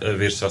a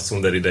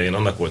Wirtschaftswunder idején.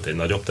 Annak volt egy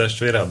nagyobb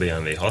testvére, a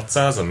BMW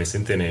 600, ami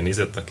szintén ilyen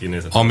Izett, a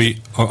kinézett.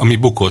 Ami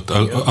bukott.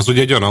 Az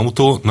ugye egy olyan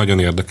autó, nagyon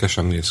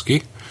érdekesen néz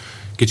ki.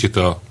 Kicsit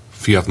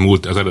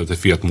az előtte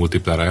Fiat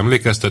Multiplára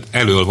emlékeztet.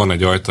 Elől van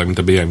egy ajtó, mint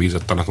a BMW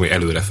Izettának, hogy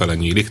előrefele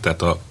nyílik,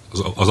 tehát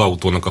az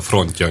autónak a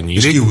frontja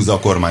nyílik. És kihúzza a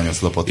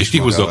kormányoszlopot. És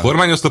kihúzza a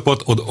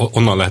kormányoszlopot,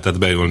 onnan lehetett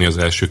beülni az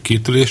első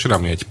két ülésre,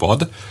 ami egy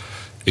pad,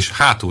 és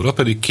hátulra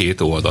pedig 2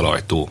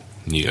 oldalajtó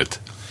nyílt.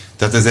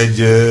 Tehát ez egy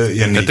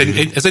ilyen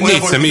ez egy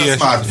 4 személyes.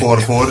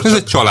 Ez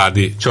egy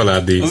családi.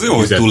 Az jó,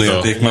 hogy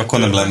túlélték, mert akkor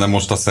nem lenne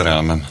most a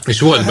szerelmem. És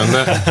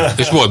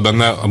volt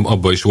benne,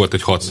 abban is volt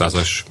egy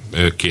 600-as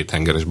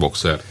kéthengeres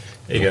boxer.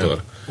 Igen.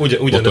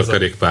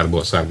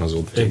 Motorkerékpárból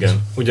származó.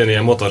 Igen.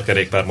 Ugyanilyen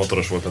motorkerékpár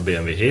motoros volt a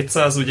BMW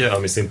 700, ugye,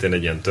 ami szintén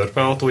egy ilyen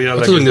törpeautó jellegű.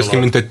 Hát úgy néz ki,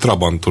 mint egy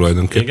Trabant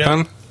tulajdonképpen.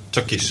 Igen.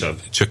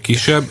 Csak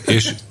kisebb,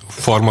 és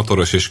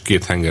farmotoros és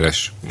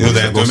kéthengeres. Jó,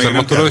 de ettől még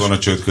nem kellett volna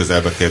csőd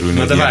közelbe kerülni.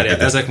 Na de várjál,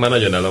 ezek már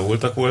nagyon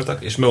elavultak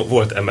voltak, és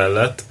volt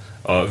emellett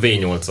a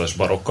V8-as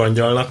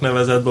barokkangyalnak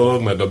nevezett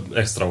dolog, meg a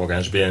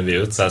extravagáns BMW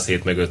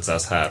 507, meg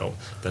 503.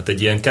 Tehát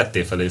egy ilyen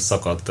kettéfelé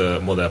szakadt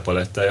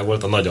modellpalettája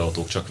volt, a nagy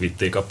autók csak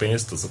vitték a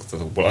pénzt,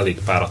 azokból alig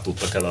párat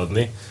tudtak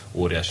eladni,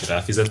 óriási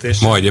ráfizetés.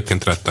 Ma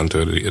egyébként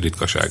rettentő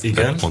ritkaság.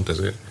 Igen. Pont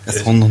ezért. Ezt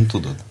honnan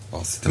tudod?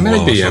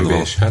 Mert egy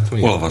BMW-s.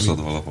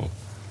 Olvasod valahol.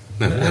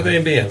 Hát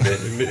én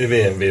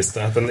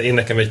BMW-ztem. Hát én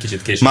nekem egy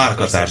kicsit később.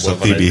 Márkatársa van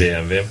Tibi.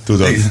 egy BMW.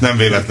 Tudod, nem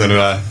véletlenül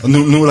áll. A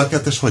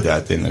 02-es hogy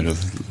állt tényleg?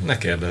 Ne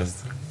kérdezd.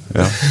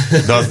 Ja.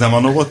 De az nem a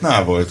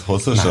Novotnál volt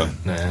hosszasan?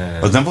 Nem.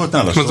 Az nem volt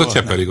nála? Az a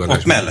Csepeli garázs.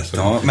 Ott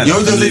mellette.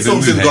 Ja, de az egy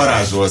szomszéd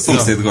garázs volt.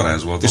 Szomszéd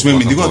garázs volt. És még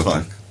mindig ott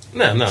van?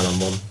 Nem, nálam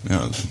van.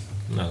 Ja.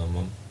 Nálam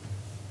van.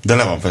 De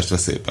le van festve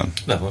szépen.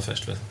 Le van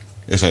festve.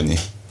 És ennyi.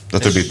 De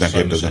többit ne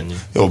sajnos kérdezem. ennyi.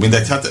 Jó,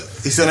 mindegy, hát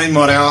hiszen egy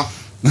Marea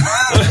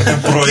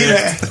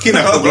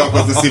kinek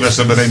foglalkozni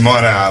szívesebben egy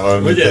Mareával,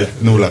 mint egy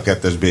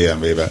 02-es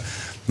BMW-vel.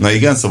 Na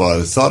igen,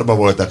 szóval szarba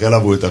voltak,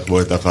 elavultak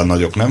voltak, a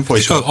nagyok nem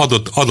folytak. És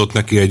adott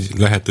neki egy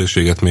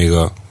lehetőséget még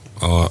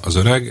az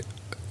öreg,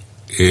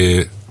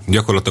 és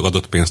gyakorlatilag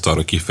adott pénzt arra,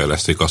 hogy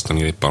kifejleszték azt, ami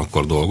éppen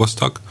akkor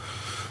dolgoztak,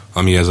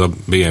 ami ez a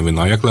BMW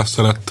Naya Class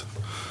lett,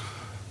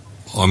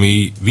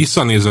 ami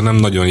visszanézve nem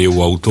nagyon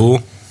jó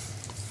autó,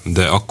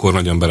 de akkor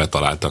nagyon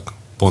beletaláltak.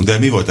 Pont. De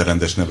mi volt a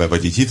rendes neve,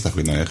 vagy így hívták,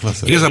 hogy Naya Class?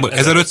 Igazából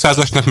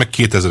 1500-asnak, meg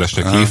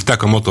 2000-esnek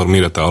hívták a motor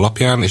mérete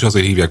alapján, és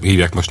azért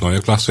hívják most Naya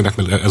Class-nek,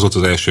 mert ez volt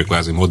az első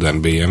kvázi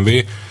modern BMW,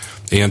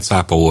 ilyen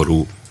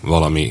cápaorrú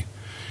valami.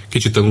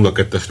 Kicsit a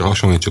 02-esre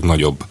hasonlít, csak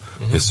nagyobb,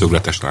 és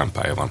szögletes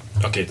lámpája van.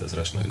 A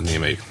 2000-esnek.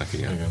 Némelyiknek,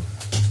 igen.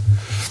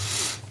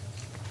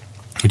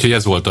 Úgyhogy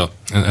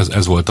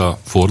ez volt a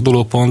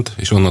fordulópont,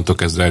 és onnantól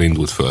kezdve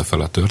elindult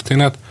fölfel a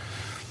történet,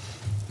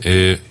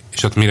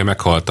 és hát mire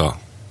meghalt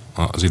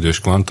az idős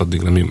Kvant,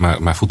 addig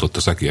már futott a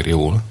szekér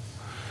jól.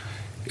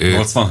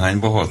 80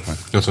 hányban halt meg?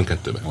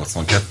 82-ben.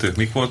 82.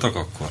 Mik voltak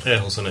akkor?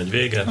 E21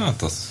 vége.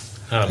 Hát az...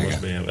 3-as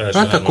BMW.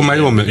 Hát akkor már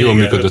jól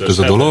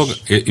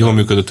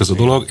működött ez a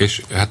dolog,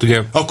 és hát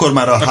ugye... Akkor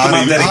már a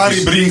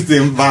Harry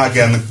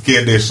Brinkton-Wagen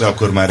kérdése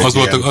akkor már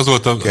az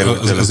volt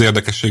az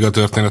érdekessége a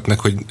történetnek,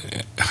 hogy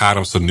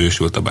 3-szor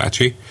nősült a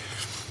bácsi,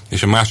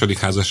 és a második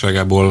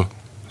házasságából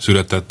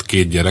született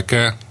 2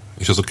 gyereke,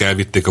 és azok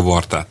elvitték a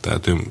vartát.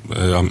 Tehát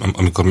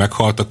amikor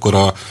meghalt, akkor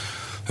a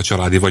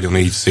családi vagyon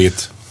így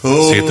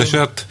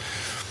szétesett,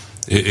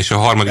 és a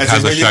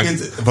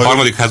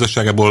harmadik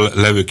házasságából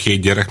levő 2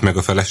 gyerek meg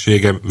a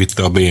felesége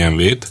vitte a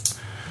BMW-t,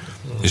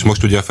 és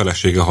most ugye a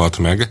felesége halt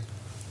meg,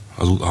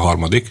 a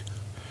harmadik.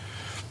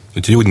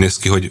 Úgyhogy úgy néz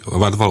ki, hogy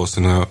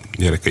valószínűleg a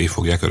gyerekei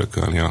fogják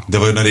örökölni. De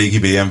vajon a régi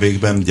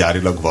BMW-kben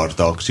gyárilag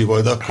varta aksi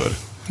volt akkor?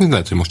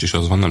 Lehet, hogy most is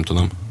az van, nem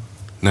tudom.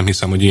 Nem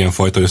hiszem, hogy ilyen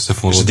fajta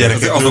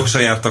összefonódott. Azok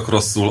se jártak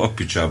rosszul, a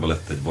picsába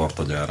lett egy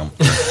vartagyáram.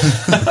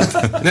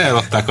 Ne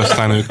eladták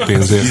aztán ők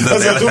pénzért.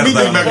 Azért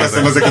mindig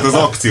megveszem ezeket az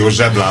akciós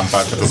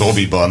zseblámpákat az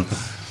Oviban.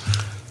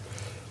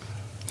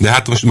 De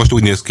hát most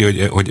úgy néz ki,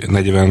 hogy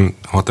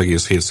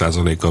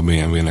 46,7%-a a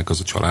BMW-nek az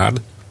a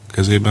család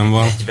kezében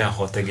van.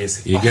 46,7%.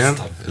 Igen,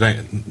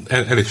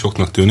 elég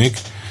soknak tűnik.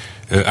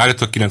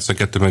 Állítólag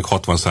 92 meg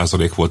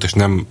 60% volt, és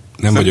nem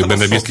vagyok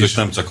benne biztos,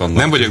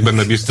 nem vagyok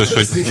benne biztos,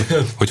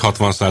 hogy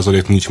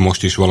 60% nincs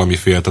most is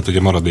valamiféle, tehát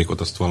ugye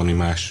maradékot azt valami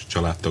más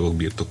családtagok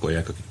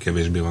birtokolják, akik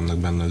kevésbé vannak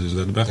benne az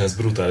üzletben. Ez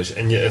brutális,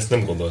 ezt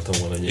nem gondoltam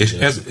volna. És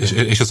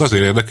ez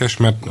azért érdekes,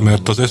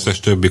 mert az összes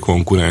többi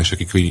konkurens,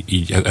 akik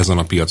így ezen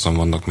a piacon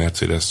vannak,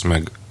 Mercedes,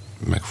 meg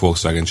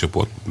Volkswagen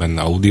csoport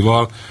benne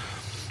Audival,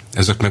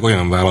 ezek meg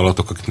olyan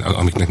vállalatok,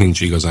 amiknek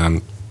nincs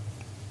igazán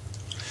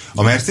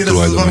A Mercedes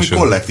az valami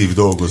kollektív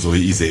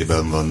dolgozói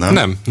izében van,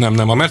 nem?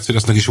 Nem. A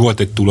Mercedesnek is volt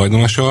egy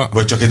tulajdonosa.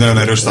 Vagy csak egy nagyon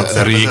erős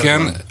szakszervezet?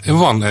 Régen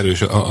van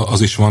erős,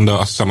 az is van, de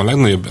azt hiszem a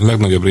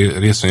legnagyobb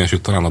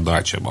részvényesük talán a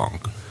Deutsche Bank.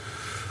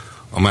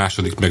 A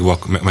második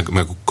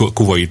meg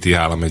kuwaiti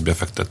állam egy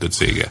befektető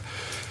cége.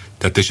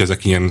 Tehát és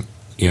ezek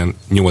ilyen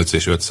 8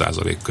 és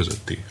 5%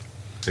 közötti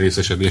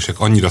részesedések,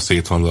 annyira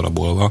szét van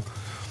darabolva,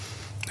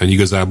 hogy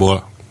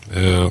igazából...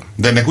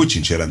 De ennek úgy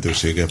sincs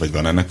jelentősége, vagy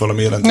van ennek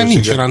valami jelentősége? Nem,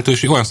 nincs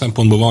jelentősége. Olyan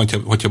szempontból van,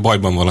 hogyha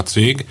bajban van a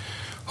cég,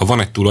 ha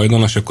van egy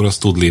tulajdonos, akkor az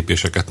tud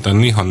lépéseket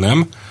tenni, ha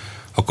nem,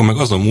 akkor meg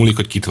azon múlik,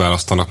 hogy kit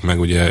választanak meg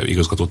ugye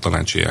igazgató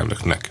tanácsi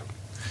elnöknek.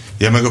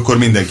 Ja, meg akkor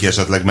mindenki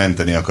esetleg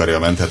menteni akarja a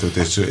menthetőt,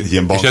 és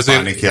ilyen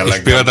bankpánik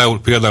jellegben. És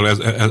például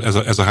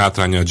ez a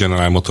hátránya a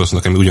General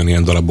Motorsnak, ami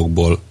ugyanilyen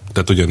darabokból,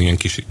 tehát ugyanilyen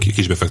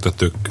kis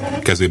befektetők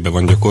kezébe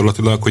van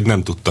gyakorlatilag, hogy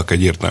nem tudtak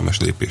egy értelmes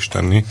lépést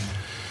tenni,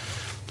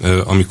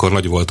 amikor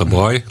nagy volt a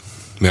baj,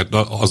 mert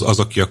az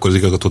aki akkor az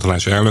igazgató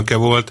tanács elnöke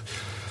volt,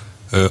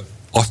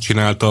 azt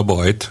csinálta a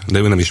bajt, de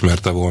ő nem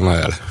ismerte volna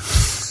el.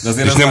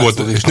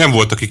 És nem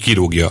volt, aki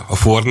kirúgja. A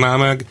Fordnál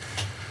meg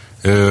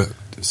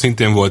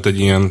szintén volt egy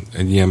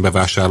ilyen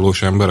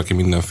bevásárlós ember, aki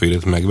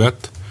mindenfélét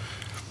megvett,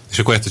 és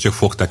akkor egyszer csak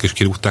fogták és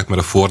kirúgták,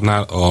 mert a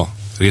Fordnál a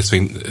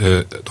részvény,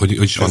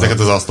 hogy is van. Ezeket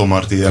az Aston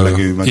Martin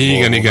jellegű.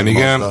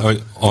 Igen.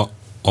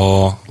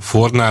 A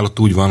Fordnál ott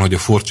úgy van, hogy a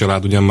Ford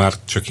család ugyan már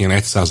csak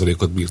ilyen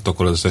 1%-ot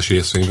birtokol az összes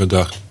részvényből,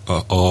 de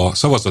a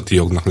szavazati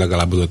jognak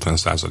legalább az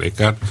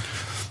 50%-át.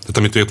 Tehát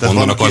amit ők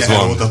mondanak, az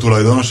van. Volt a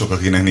tulajdonosok,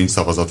 akinek nincs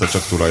szavazata,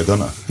 csak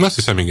tulajdona? Azt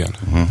hiszem, igen.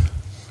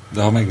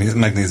 De ha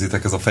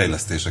megnézitek, ez a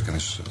fejlesztéseken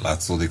is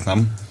látszódik,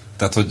 nem?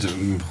 Tehát, hogy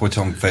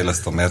hogyan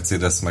fejleszt a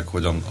Mercedes, meg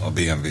hogyan a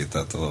BMW,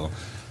 tehát a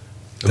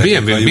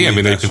BMW-n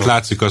egyébként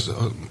látszik,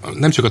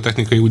 nem csak a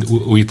technikai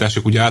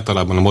újítások, úgy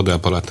általában a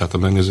modellpalettát, ha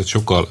megnézed,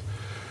 sokkal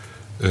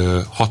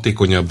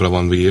hatékonyabbra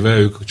van véve,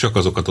 ők csak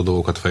azokat a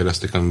dolgokat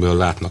fejlesztik, amiből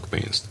látnak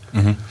pénzt.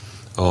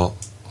 A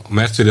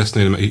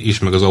Mercedesnél is,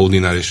 meg az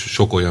Audinál is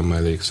sok olyan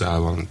mellékszál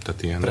van,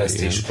 tehát ilyen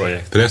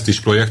presztízs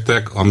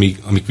projektek,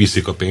 amik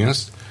viszik a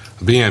pénzt.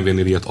 A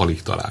BMW-nél ilyet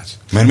alig találsz.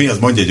 Mert mi az,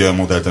 mondja egy olyan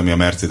modellt, ami a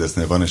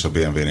Mercedesnél van, és a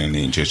BMW-nél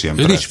nincs, és ilyen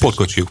nincs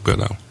sportkocsijuk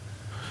például.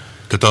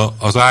 Tehát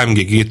az AMG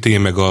GT,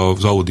 meg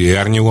az Audi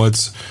R8...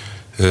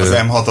 Az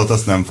M6-ot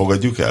azt nem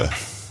fogadjuk el?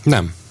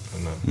 Nem.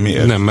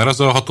 Miért? Nem, mert az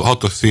a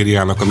 6-os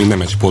szériának, ami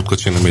nem egy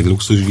sportkocsi, hanem egy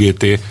luxus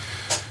GT,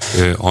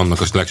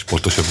 annak a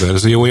legsportosabb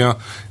verziója,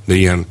 de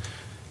ilyen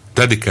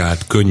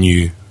dedikált,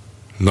 könnyű,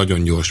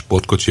 nagyon gyors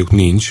sportkocsiuk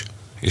nincs,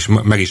 és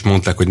meg is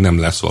mondták, hogy nem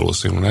lesz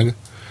valószínűleg,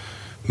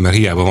 mert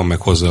hiába van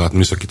meg hozzá a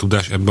műszaki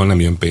tudás, ebből nem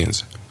jön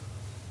pénz.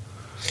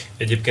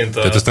 Egyébként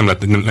tehát ezt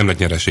nem lett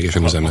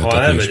nyereségesen üzemeltetni.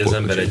 Ha elmegy az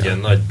ember egy ilyen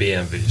nagy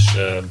BMW-s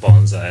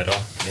banzára,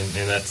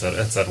 én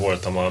egyszer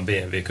voltam a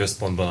BMW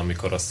központban,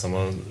 amikor azt hiszem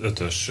az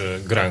 5-ös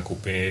Grand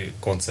Coupé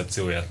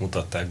koncepcióját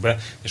mutatták be,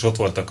 és ott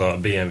voltak a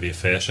BMW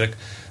fejesek.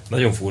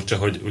 Nagyon furcsa,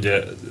 hogy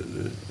ugye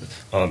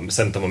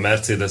szerintem a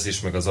Mercedes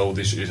is, meg az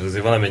Audi is, és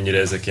azért valamennyire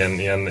ezek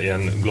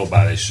ilyen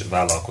globális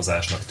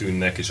vállalkozásnak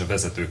tűnnek, és a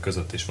vezetők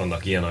között is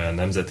vannak ilyen-olyan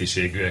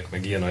nemzetiségűek,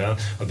 meg ilyen-olyan.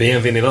 A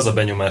BMW-nél az a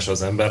benyomása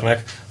az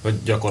embernek, hogy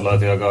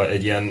gyakorlatilag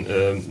egy ilyen,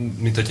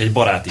 mint hogyha egy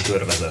baráti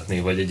kör vezetné,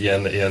 vagy egy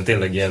ilyen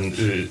tényleg ilyen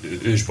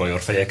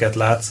ősbajor fejeket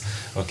látsz,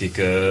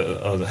 akik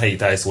a helyi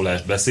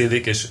tájszólást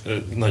beszélik, és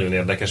nagyon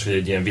érdekes, hogy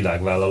egy ilyen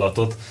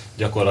világvállalatot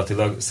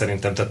gyakorlatilag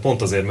szerintem, tehát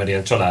pont azért, mert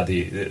ilyen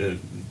családi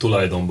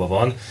tulajdonban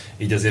van,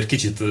 így azért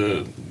kicsit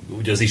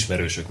ugye az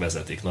ismerősök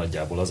vezetik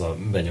nagyjából, az a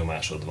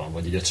benyomásod van,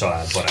 vagy így a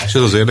családbarát. És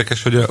ez az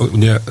érdekes, hogy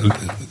ugye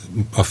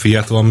a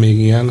Fiat van még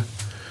ilyen,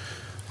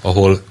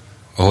 ahol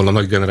a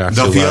nagy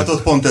generáció... De a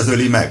Fiatot pont ez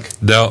öli meg.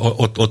 De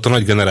ott a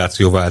nagy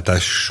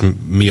generációváltás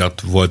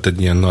miatt volt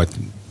egy ilyen nagy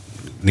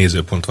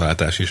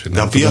nézőpontváltás is.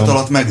 De a Fiat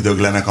alatt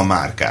megdöglenek a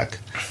márkák.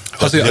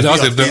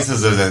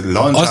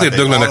 Azért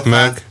döglenek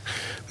meg,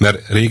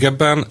 mert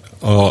régebben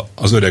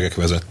az öregek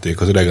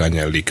vezették, az öreg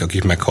Agnellik,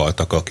 akik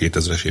meghaltak a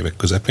 2000-es évek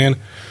közepén,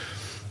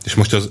 és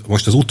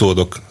most az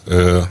utódok,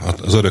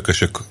 az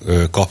örökösök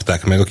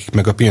kapták meg, akik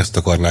meg a pénzt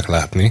akarnák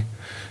látni,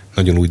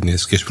 nagyon úgy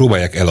néz ki, és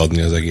próbálják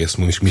eladni az egész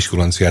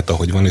miskulanciát,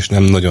 ahogy van, és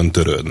nem nagyon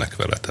törődnek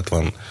vele.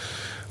 Tehát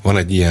van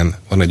egy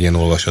ilyen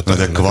olvasat. Na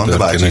de Kvant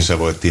bácsi se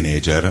volt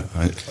tinédzser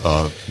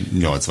a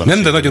 80-as.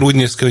 Nem, de nagyon úgy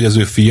néz ki, hogy az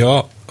ő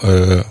fia,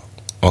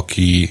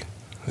 aki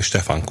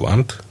Stefan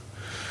Kvant,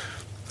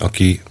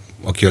 aki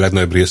a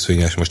legnagyobb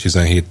részvényes, most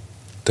 17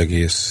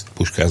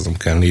 puskáznom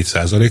kell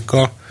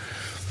 4%-kal,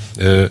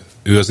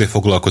 ő azért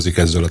foglalkozik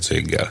ezzel a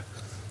céggel.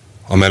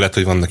 Amellett,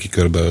 hogy van neki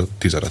kb.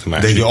 15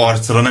 másik. De egy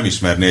arcra nem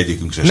ismerné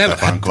egyikünk se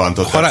Stefan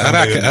Kvantot. Ha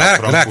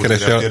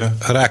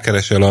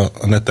rákeresel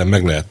a neten,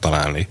 meg lehet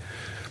találni.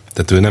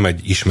 Tehát ő nem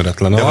egy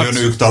ismeretlen De arc.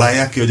 vajon ők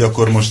találják ki, hogy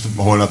akkor most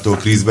holnaptól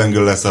Chris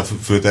Bangle lesz a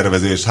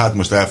főtervező, és hát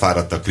most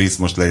elfáradt a Chris,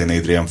 most legyen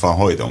Adrian Van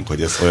Hooydonk,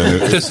 hogy ez olyan...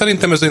 De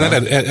szerintem ez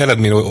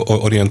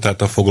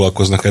eredményorientáltan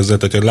foglalkoznak ezzel,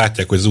 tehát hogy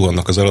látják, hogy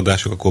zuhannak az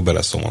eladások, akkor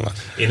beleszomolnak.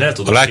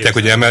 Ha látják,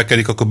 hogy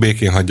emelkedik, akkor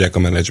békén hagyják a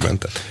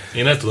menedzsmentet.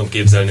 Én el tudom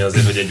képzelni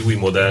azért, hogy egy új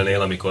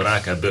modellnél, amikor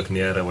rá kell bökni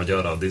erre vagy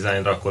arra a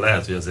dizájnra, akkor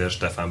lehet, hogy azért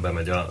Stefan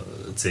bemegy a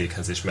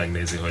céghez és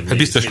megnézi, hogy Hát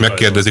biztos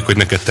megkérdezik, hogy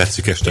neked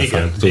tetszik-e,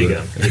 Stefan.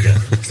 Igen.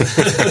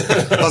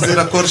 Azért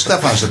akkor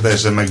Stefan se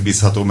teljesen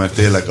megbízható, mert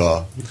tényleg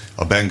a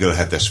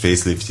Bangle 7-es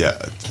faceliftje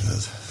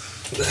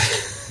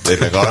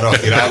tényleg arra,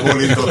 aki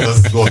rábólintott,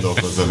 azt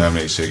gondolkozzon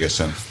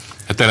elmélységesen.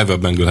 Hát eleve a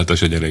Bangle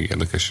 7-es egy elég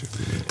érdekes.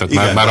 Tehát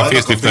Igen, már a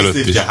facelift előtt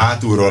is.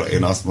 hátulról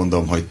én azt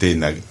mondom, hogy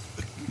tényleg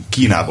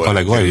Kínából A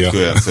legalja?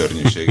 olyan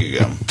szörnyűség,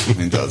 igen,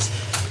 mint az.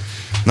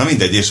 Na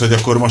mindegy, és hogy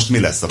akkor most mi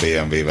lesz a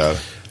BMW-vel?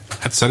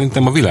 Hát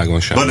szerintem a világon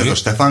semmi. Van ez a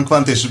Stefan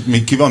Quant, és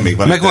ki van még?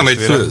 Meg van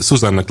egy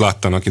Susanne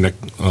Lattan,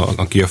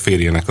 aki a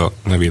férjének a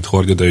nevét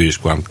hordja, de ő is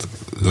Quant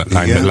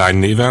lány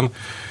néven,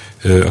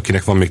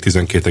 akinek van még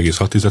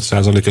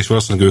 12,6%, és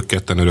valószínűleg ők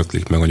ketten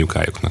öröklik meg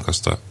anyukájuknak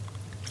azt a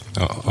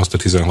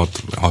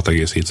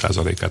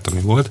 16,7%-át, ami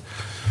volt.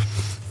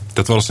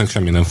 Tehát valószínűleg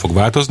semmi nem fog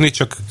változni,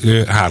 csak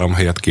 3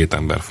 helyett 2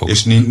 ember fog.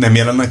 És nem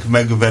jelennek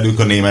meg velük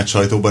a német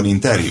sajtóban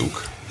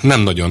interjúk?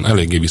 Nem nagyon,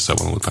 eléggé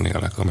visszavonultan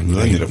élek,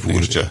 amennyire Annyira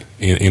furcsa.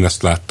 Én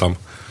ezt láttam.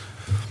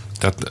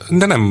 Tehát,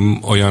 de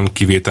nem olyan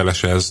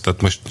kivételes ez,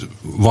 tehát most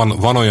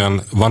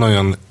van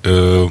olyan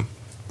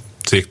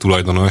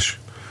cégtulajdonos,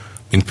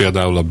 mint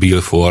például a Bill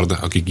Ford,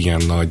 akik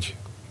ilyen nagy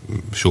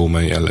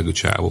showman jellegű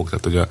csávók.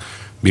 Tehát, hogy a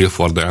Bill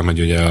Ford elmegy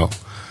ugye a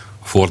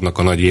Fordnak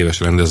a nagy éves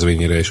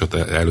rendezvényére, és ott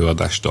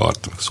előadást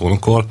tart, meg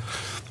szónokol.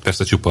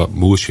 Persze csupa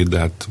bullshit, de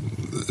hát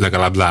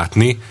legalább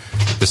látni.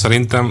 De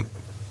szerintem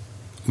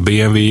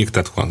BMW-ig,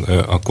 tehát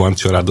a Quant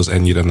család az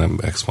ennyire nem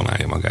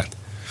exponálja magát.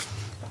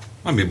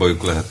 Nem mi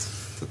bajuk lehet.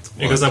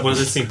 Igazából ez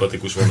egy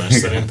szimpatikus vonás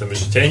szerintem, és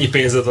ha ennyi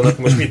pénzed van, akkor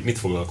most mit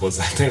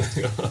foglalkozzál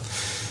tényleg?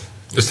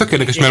 Ez tök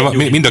érdekes, mert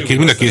mind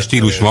a két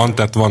stílus van,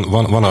 tehát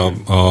van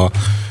a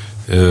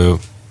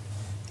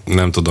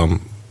nem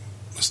tudom,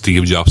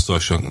 Steve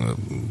Jobs-os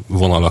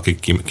vonal,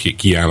 akik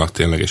kiállnak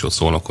tényleg, és ott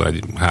szólnak akkor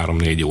egy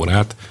 3-4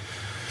 órát.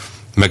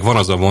 Meg van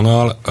az a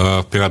vonal,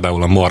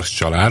 például a Mars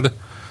család,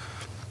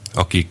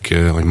 akik,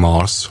 vagy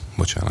Mars,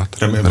 bocsánat,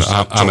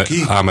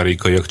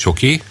 amerikaiak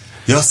csoki.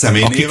 Ja,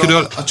 személynév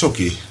a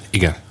csoki.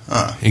 Igen.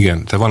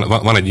 Igen, tehát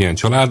van egy ilyen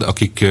család,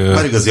 akik...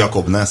 Már igaz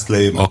Jakob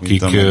Nestlé,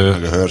 akik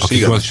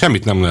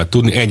semmit nem lehet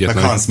tudni.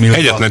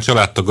 Egyetlen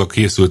családtaggal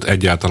készült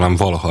egyáltalán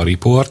valaha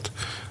riport.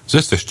 Az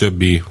összes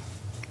többi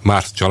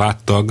Mars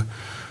családtag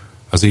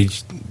az így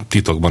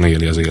titokban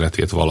éli az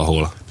életét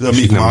valahol. De a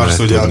Mick Mars,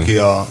 ugye, aki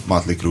a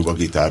Mötley Crüe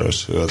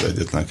gitáros, ő az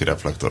egyetlen, aki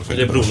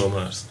reflektorfényben.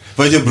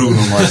 Vagy a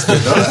Bruno Mars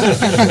például.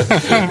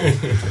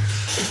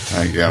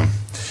 Igen.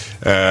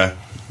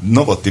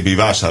 Novotny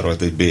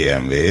vásárolt egy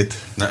BMW-t.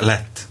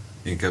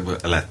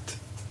 Inkább lett.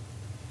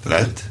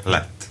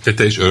 Lett?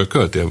 Te is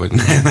örököltél, vagy?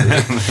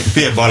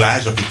 Fél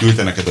Balázs, aki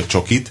küldte neked a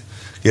csokit,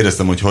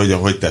 kérdeztem,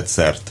 hogy tett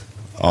szert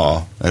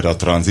erre a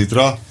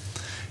tranzitra,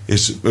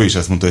 és ő is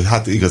azt mondta, hogy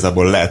hát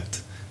igazából lett,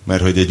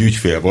 mert hogy egy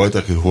ügyfél volt,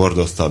 aki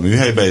hordozta a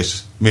műhelybe, és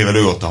mivel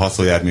ő ott a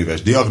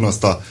haszonjárműves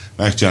diagnoszta,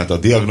 megcsinálta a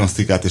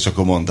diagnosztikát, és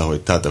akkor mondta,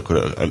 hogy tehát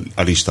akkor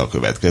a lista a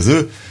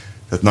következő.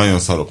 Tehát nagyon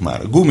szarok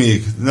már a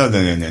gumik,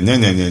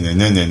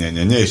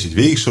 és így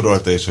végig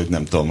sorolta, és hogy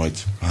nem tudom,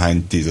 hogy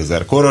hány 10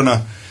 000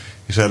 korona,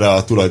 és erre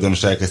a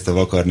tulajdonos elkezdte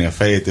vakarni a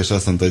fejét, és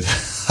azt mondta, hogy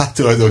hát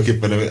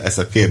tulajdonképpen ezt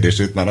a kérdést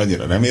őt már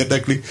annyira nem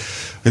érdekli,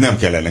 hogy nem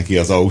kellene neki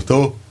az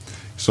autó,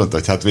 és mondta,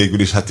 hogy hát végül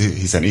is, hát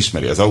hiszen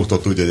ismeri az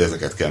autót, tudja, hogy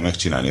ezeket kell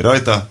megcsinálni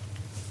rajta,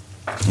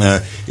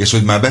 és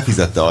hogy már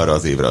befizette arra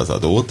az évre az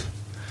adót,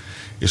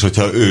 és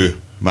hogyha ő,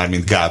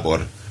 mármint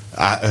Gábor,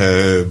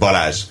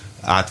 Balázs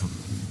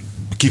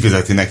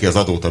kifizeti neki az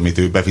adót, amit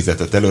ő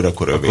befizetett előre,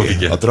 akkor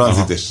övé a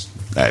tranzit, és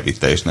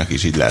elvitte, és neki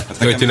is így lett.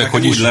 Hát nekem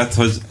hogy úgy lett,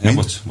 hogy... Ja,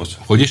 bocs.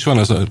 Hogy is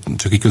van,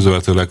 csak így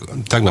közöltőleg,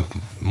 tegnap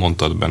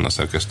mondtad benne a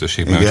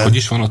szerkesztőségben, hogy hogy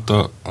is van ott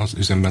az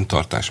üzemben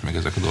tartás, meg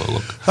ezek a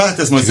dolgok. Hát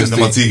ezt majd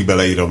szerintem a cikkbe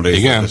leírom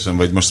részletesen,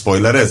 vagy most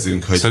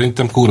spoilerezzünk? Hogy...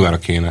 Szerintem kurvára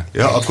kéne.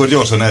 Ja, akkor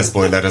gyorsan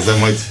elspoilerezem,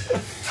 hogy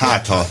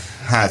hát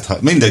ha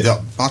mindegy,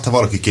 hát ha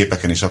valaki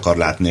képeken is akar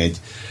látni egy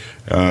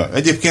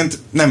egyébként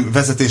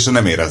vezetésre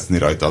nem érezni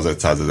rajta az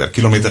 500 000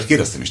 kilométert.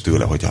 Kérdeztem is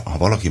tőle, hogy ha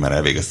valaki már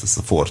elvégezte ezt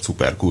a Ford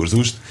Super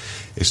kurzust,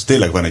 és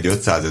tényleg van egy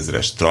 500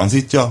 000-es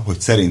tranzitja,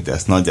 hogy szerinte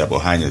ezt nagyjából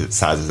hány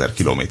 100 000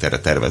 kilométerre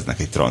terveznek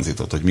egy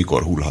tranzitot, hogy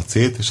mikor hullhat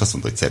szét, és azt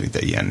mondta, hogy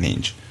szerinte ilyen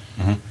nincs.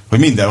 Hogy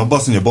minden,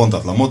 azt mondja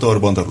bontatlan motor,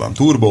 bontatlan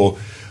turbó,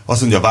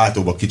 azt mondja a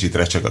váltóba kicsit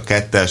recseg a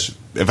 2-es,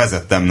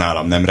 vezettem,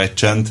 nálam nem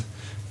recsent,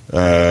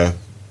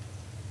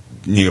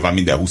 nyilván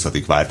minden 20.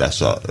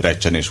 váltásra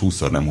recsen, és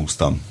 20-szor nem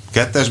húztam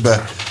 2-esbe.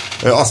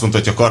 Azt mondta,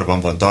 hogy ha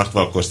karban van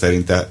tartva, akkor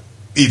szerinte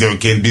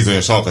időnként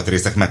bizonyos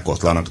alkatrészek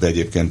megkotlanak, de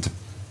egyébként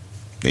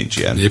nincs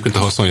ilyen. Egyébként a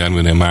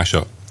haszonjárműnél más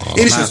a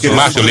léc.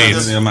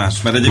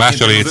 Más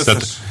a léc.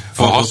 Tehát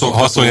a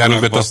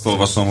haszonjárművet azt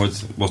olvasom, hogy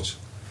bocs.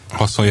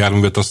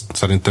 haszonjárművet azt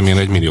szerintem ilyen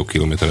 1 millió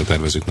kilométerre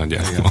tervezünk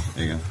nagyjából.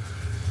 Igen.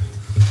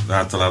 De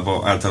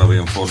általában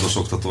ilyen Fordos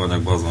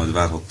oktatóanyagban az van, hogy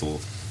várható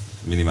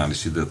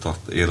minimális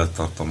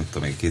élettartam, mint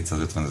amíg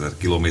 250 000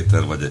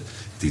 kilométer, vagy egy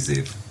 10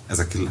 év.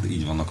 Ezek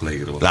így vannak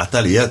leírva.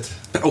 Láttál ilyet?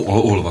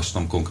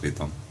 Olvastam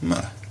konkrétan.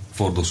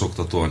 Fordos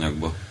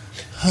oktatóanyagban.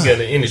 Igen,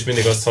 én is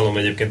mindig azt hallom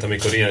egyébként,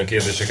 amikor ilyen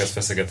kérdéseket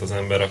feszeget az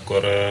ember,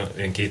 akkor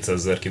ilyen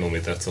 200 000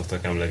 kilométert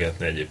szoktak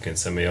emlegetni egyébként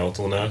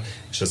személyautónál,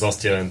 és ez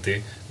azt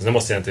jelenti, ez nem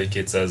azt jelenti, hogy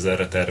 200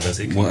 000-re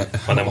tervezik,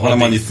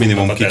 hanem annyit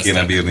minimum ki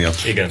kéne bírnia.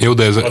 Igen. Jó,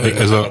 de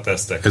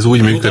ez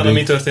úgy működik. Utána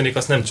mi történik,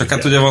 azt nem csak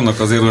hát ugye vannak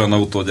azért olyan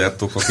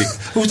autógyártók, akik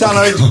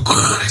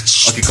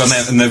akik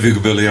a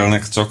nevükből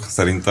élnek csak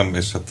szerintem,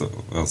 és hát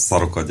a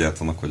szarokat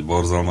gyártanak, hogy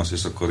borzalmas,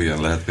 és akkor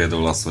ilyen lehet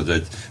például az, hogy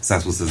egy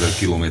 120 000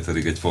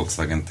 kilométerig egy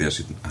Volkswagen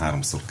TSI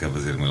 3-szor kell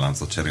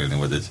vezérműláncot cserélni,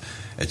 vagy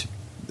egy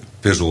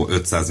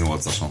Peugeot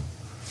 508-ason.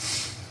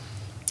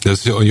 De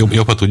ezt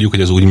jobban tudjuk,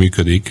 hogy ez úgy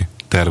működik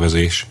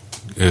tervezés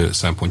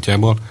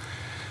szempontjából,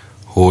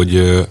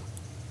 hogy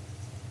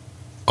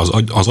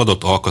az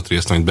adott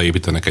alkatrészt, amit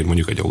beépítenek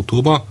mondjuk egy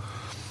autóba,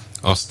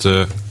 azt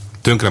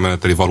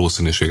tönkremeneteli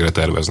valószínűségre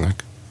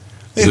terveznek.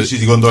 Én is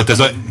így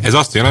gondoltam. Ez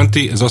azt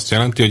jelenti,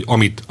 hogy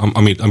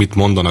amit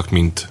mondanak,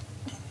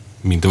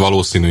 mint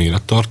valószínű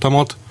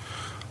élettartamot,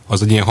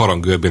 az egy ilyen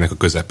haranggörbének a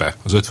közepe,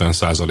 az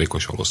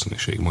 50%-os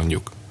valószínűség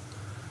mondjuk.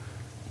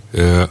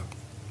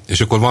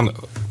 És akkor van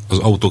az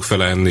autók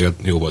fele ennél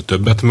jóval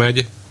többet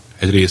megy,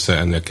 egy része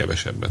ennél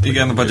kevesebbet.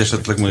 Igen, vagy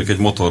esetleg mondjuk egy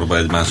motorba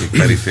egy másik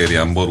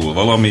periférián borul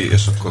valami,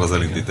 és akkor az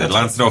elindít egy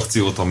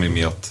láncreakciót, ami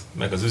miatt...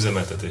 Meg az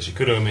üzemeltetési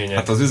körülmények.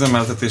 Hát az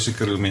üzemeltetési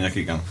körülmények,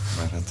 igen.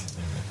 Mert hát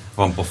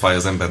van pofája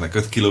az embernek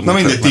 5 km. Na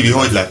mindegy, Tibi,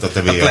 hogy lett a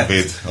te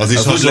VMP-t? Az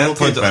is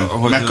hasonlóképpen?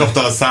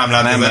 Megkapta a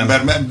számlát az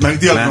ember,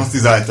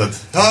 megdiagnosztizáltad.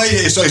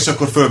 És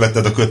akkor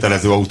fölvetted a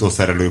kötelező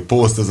autószerelő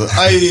poszt, az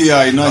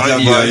ajjaj,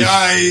 nagyjából,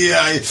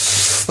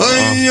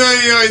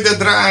 ajjaj, de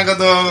drága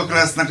dolgok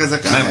lesznek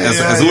ezek. Nem,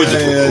 ez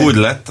úgy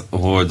lett,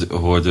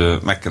 hogy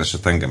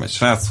megkeresett engem egy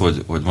srác,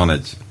 hogy van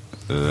egy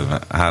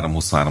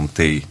 323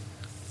 Ti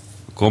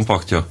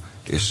kompaktja,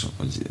 és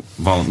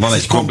van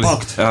egy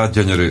kompakt?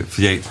 Gyönyörű.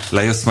 Figyelj,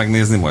 lejössz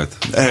megnézni majd?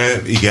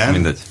 Igen.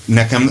 Mindegy.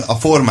 Nekem a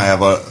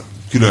formájával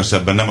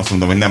különösebben nem azt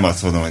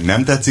mondom, hogy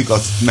nem tetszik,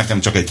 az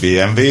nekem csak egy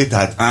BMW,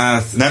 tehát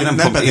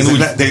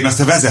de én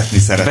azt vezetni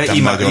szerettem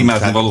nagyon.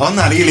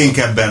 Annál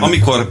élénkebben.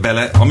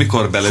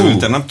 Amikor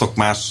beleültem, nem tudok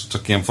más,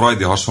 csak ilyen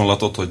freudi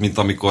hasonlatot, hogy mint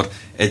amikor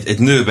egy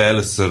nőbe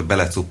először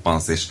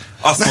belecuppansz, és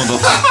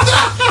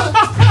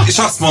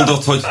azt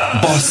mondod, hogy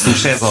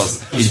basszus, ez az.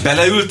 Így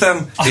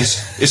beleültem,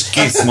 és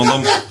kész,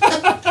 mondom.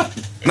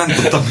 Nem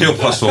tudtam jobb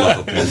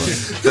hasonlatot mondani.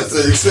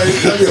 Ez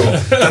szerintem jó.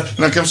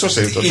 Nekem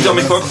sosem jutott. Így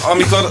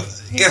amikor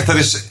érted,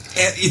 és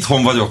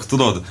itthon vagyok,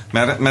 tudod?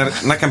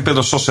 Mert nekem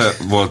például sose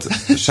volt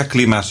se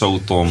klímás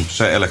autóm,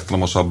 se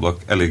elektromos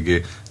ablak,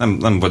 eléggé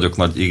nem vagyok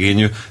nagy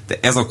igényű, de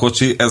ez a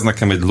kocsi, ez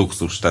nekem egy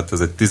luxus, tehát ez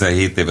egy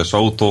 17 éves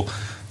autó,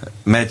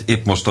 megy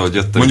épp most, ahogy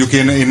jöttem. Mondjuk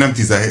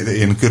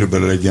én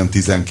körülbelül egy ilyen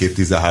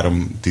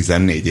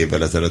 12-13-14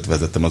 évvel ezelőtt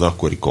vezettem az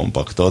akkori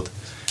kompaktot,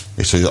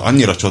 és hogy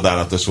annyira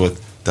csodálatos volt,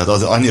 tehát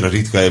az annyira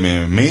ritka élmény,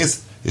 hogy mész,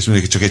 és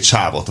mindig csak egy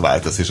sávot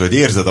váltasz, és hogy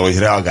érzed, ahogy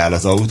reagál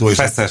az autó, és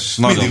feszes,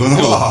 mindig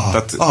gondolom,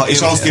 és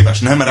ahhoz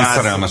képest nem rász.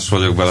 Szerelmes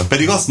vagyok bele.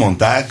 Pedig azt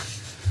mondták,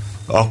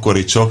 akkor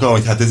itt sokan,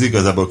 hogy hát ez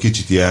igazából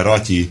kicsit ilyen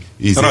ratyi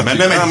mert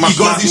nem egy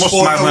igazi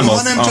sportautó,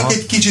 hanem csak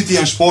egy kicsit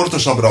ilyen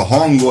sportosabbra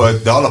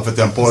hangolt, de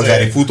alapvetően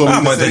polgári futó.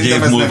 Majd egy év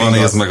múlva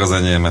nézd meg az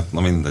enyémet,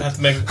 na mindegy.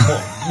 Hát meg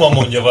ma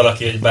mondja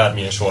valaki egy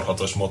bármilyen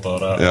sorhatos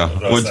motorra.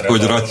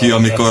 Hogy ratyi,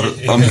 amikor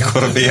a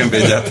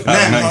BMW gyárt.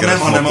 Nem,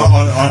 hanem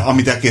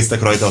amit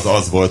elkésztek rajta,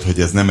 az volt, hogy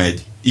ez nem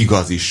egy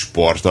igazi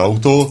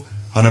sportautó,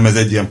 hanem ez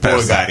egy ilyen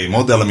polgári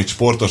modell, amit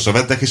sportosra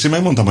vettek, és én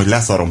megmondtam, hogy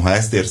leszarom, ha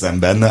ezt érzem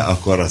benne,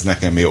 akkor az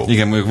nekem jó.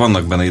 Igen, mondjuk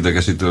vannak benne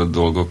idegesítő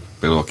dolgok,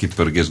 például a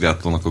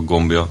kipörgésgátlónak a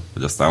gombja,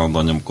 hogy azt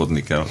állandóan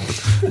nyomkodni kell.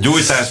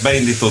 Gyújtás,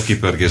 beindító,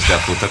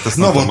 kipörgésgátló.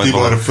 Navot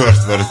Tibor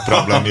first world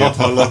problemjét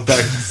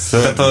hallották.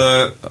 Tehát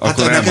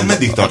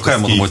akkor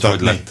elmondom,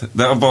 hogy lett.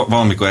 De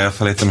valamikor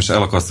elfelejtem, és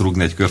el akarsz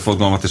rúgni egy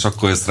körforgalmat, és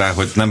akkor jössz rá,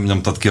 hogy nem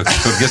nyomtad ki a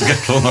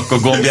kipörgésgátlónak a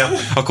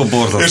gombját, akkor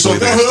borzasztó. És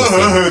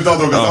ott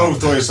dadog az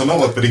autó, és a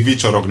Navot pedig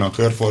vicsorognak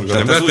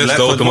körforgalmat. Nem lehet ezt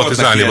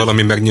automatizálni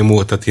valami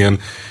megnyomó, tehát ilyen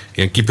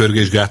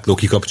kipörgésgátló,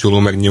 kikapcsoló,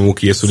 megnyomó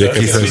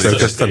készüléket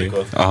szerkeszteni?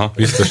 Aha.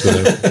 Biztos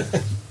lehet.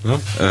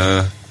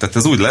 Tehát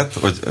ez úgy lett,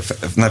 hogy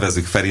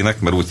nevezzük Ferinek,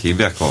 mert úgy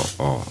hívják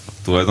a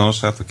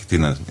tulajdonosát, akit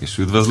innen is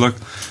üdvözlök,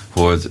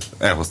 hogy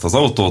elhozta az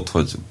autót,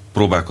 hogy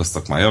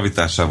próbálkoztak már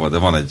javításával, de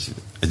van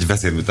egy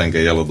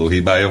vezérműtengely eladó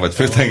hibája, vagy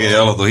főtengely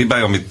eladó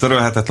hibája, amit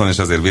törölhetetlen, és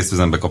ezért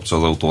vészüzembe kapcsol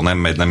az autó, nem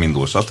megy, nem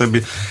indul,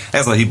 stb.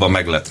 Ez a hiba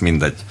meglett,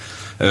 mindegy.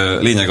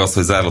 Lényeg az,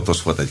 hogy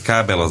zárlatos volt egy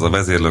kábel, az a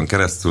vezérlőn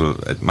keresztül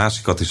egy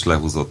másikat is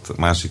lehúzott,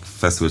 másik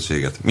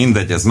feszültséget.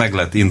 Mindegy, ez meg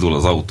lett, indul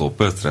az autó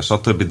pöcre,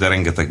 stb., de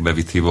rengeteg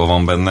bevitt hiba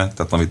van benne,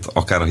 tehát amit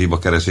akár a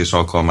hibakeresés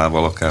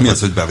alkalmával, akár... Mi az,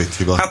 hogy bevitt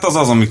hiba? Hát az,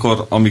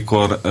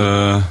 amikor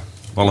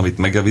valamit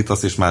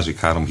megjavítasz, és másik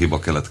 3 hiba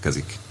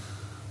keletkezik.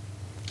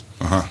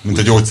 Aha, mint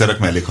a gyógyszerek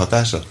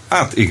mellékhatása?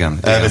 Hát igen.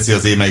 Elveszi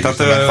az émeig, és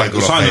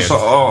megfájdul a sajnos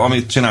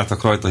amit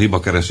csináltak rajta,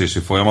 hibakeresési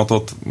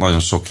folyamatot, nagyon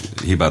sok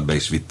hibát be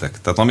is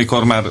vittek. Tehát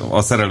amikor már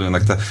a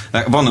szerelőnek,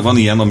 van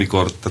ilyen,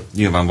 amikor tehát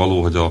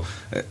nyilvánvaló, hogy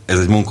ez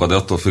egy munka, de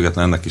attól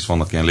függetlenül ennek is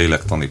vannak ilyen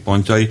lélektani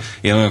pontjai.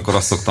 Én olyankor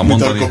azt szoktam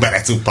mondani... Mint akkor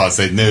belecuppalsz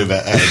egy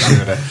nőbe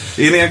elsőre.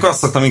 Én ilyenkor azt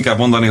szoktam inkább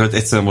mondani, hogy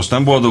egyszerűen most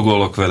nem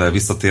boldogolok vele,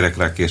 visszatérek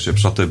rá később,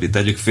 stb.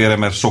 Tegyük félre,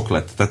 mert sok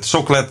lett. Tehát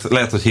sok lett,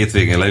 lehet, hogy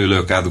hétvégén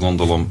leülök,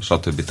 átgondolom,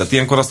 stb. Tehát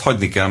ilyenkor azt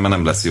hagyni kell, mert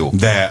nem lesz jó.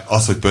 De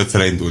az, hogy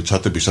pöccre indult,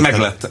 stb.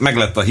 Meg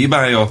lett a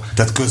hibája.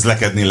 Tehát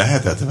közlekedni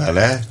lehetett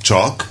vele,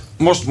 csak...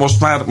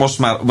 Most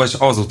már, vagy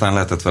azután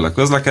lehetett vele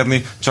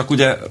közlekedni, csak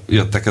ugye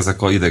jöttek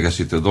ezek a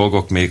idegesítő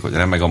dolgok még, hogy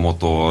remeg a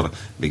motor,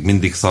 még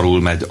mindig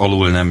szarul megy,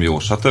 alul nem jó,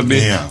 stb.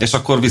 Yeah. És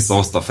akkor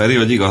visszahozta Feri,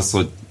 hogy igaz,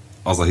 hogy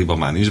az a hiba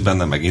már nincs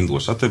benne, meg indul,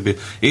 stb.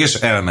 És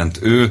elment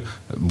ő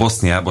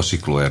Boszniába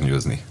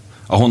siklóernyőzni.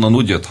 Ahonnan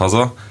úgy jött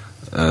haza,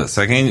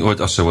 szegény,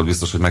 hogy az se volt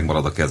biztos, hogy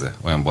megmarad a keze.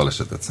 Olyan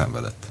balesetet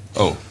szenvedett.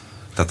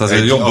 Tehát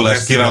azért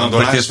jobbulást kívánok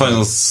neki, és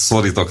nagyon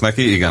szorítok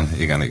neki.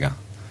 Igen.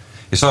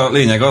 És a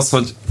lényeg az,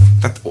 hogy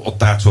tehát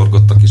ott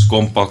átsorgott a kis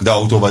kompakt. De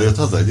autóval jött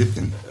haza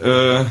egyébként?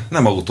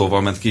 Nem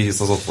autóval ment ki, hisz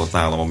az ott volt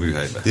nálam a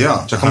műhelyben.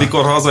 Ja, csak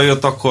amikor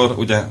hazajött, akkor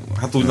ugye,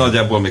 hát úgy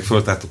nagyjából még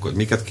föltártuk, hogy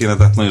miket kéne,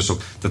 tehát nagyon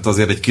sok, tehát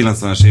azért egy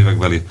 90-es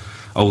évekbeli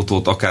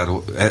autót akár,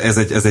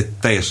 ez egy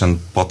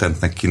teljesen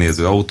patentnek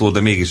kinéző autó, de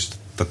mégis,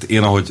 tehát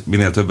én ahogy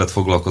minél többet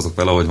foglalkozok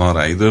vele, ahogy van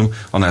rá időm,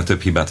 annál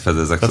több hibát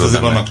fedezek föl. Tehát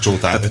azért vannak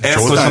csóták.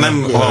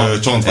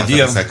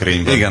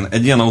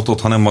 Egy ilyen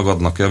autót, ha nem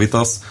magadnak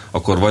javítasz,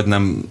 akkor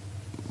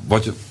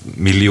vagy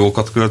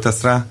milliókat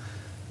költesz rá,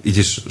 így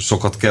is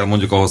sokat kell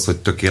mondjuk ahhoz, hogy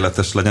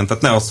tökéletes legyen.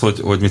 Tehát ne az,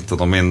 hogy mit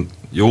tudom én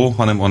jó,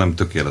 hanem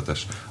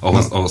tökéletes.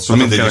 Ahhoz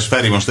mindegy, és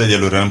Feri most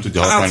egyelőre nem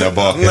tudja használni a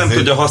bal kezét. Nem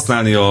tudja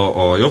használni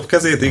a jobb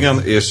kezét,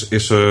 igen,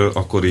 és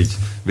akkor így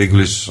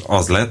végül is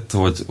az lett,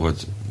 hogy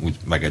úgy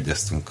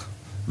megegyeztünk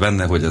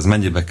benne, hogy ez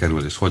mennyibe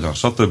kerül, és hogyan,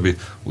 stb.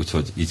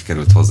 Úgyhogy így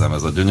került hozzám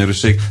ez a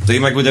gyönyörűség. De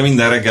én meg ugye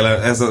minden reggel,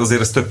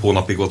 ez több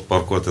hónapig ott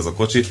parkolt ez a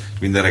kocsi, és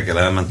minden reggel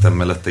elmentem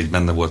mellette, így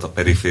benne volt a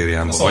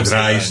perifériámban, vagy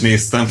rá is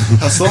néztem.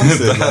 A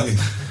szomszéd.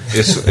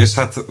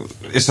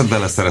 és hát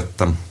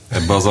beleszerettem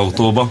ebbe az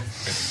autóba.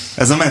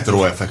 Ez a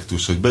metró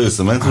effektus, hogy bejössz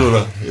a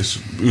metróra, és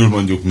ül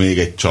mondjuk még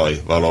egy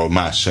csaj, valahol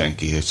más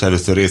senki, és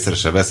először észre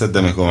se veszed, de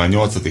amikor már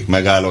 8.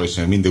 megálló, és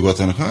még mindig ott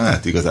vannak,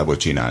 hát igazából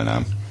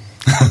csinálnám.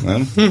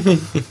 Nem?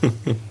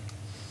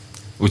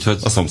 Úgyhogy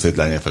a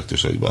szomszédlány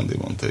effektus, hogy Bandi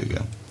mondta,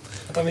 igen.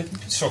 Hát amit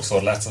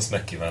sokszor látsz, azt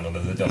megkívánod,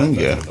 ez egy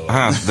alapvető dolog.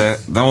 Hát,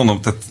 de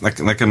mondom,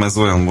 tehát nekem ez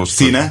olyan most...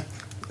 Színe?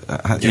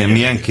 Hát ilyen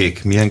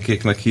milyen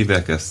kéknek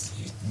hívják ezt?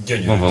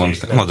 Gyönyörű van valami,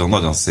 kék.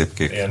 nagyon szép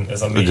kék. Ilyen,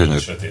 ez a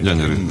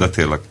gyönyörű, de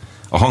tényleg.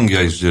 A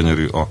hangja is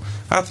gyönyörű.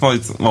 Hát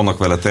majd vannak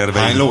vele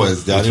terveim. Hány ló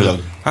ez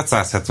gyárilag? Hát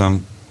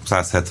 170.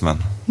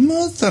 Na,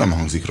 ez nem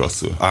hangzik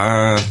rosszul.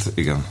 Hát,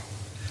 igen.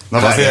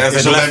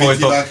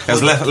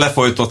 Ez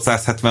lefolytott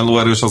 170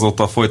 lóerős,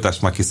 azóta a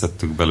folytást már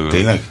kiszedtük belőle.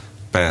 Tényleg?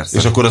 Persze.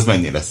 És akkor az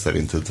mennyi lesz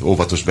szerinted?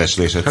 Óvatos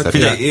becslésed szerint?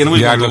 Figyelj, én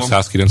úgy gondolom...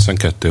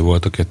 192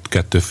 volt a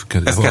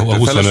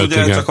 25,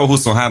 ugye, csak a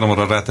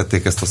 23-ra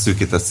rátették ezt a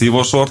szűkített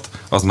szívósort,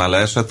 az már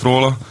leesett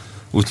róla,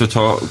 úgyhogy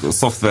ha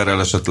szoftverrel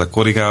esetleg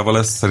korrigálva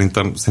lesz,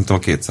 szerintem a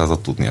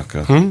 200-at tudnia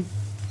kell.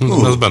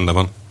 Ez benne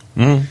van.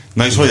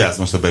 Na és hogy állsz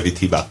most a bevitt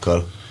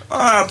hibákkal?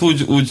 Hát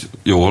úgy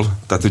jól.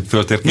 Tehát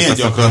úgy milyen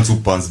gyakran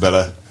cuppansz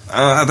bele?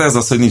 Hát ez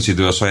az, hogy nincs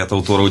idő a saját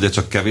autóra, ugye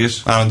csak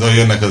kevés. Állandóan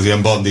jönnek az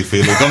ilyen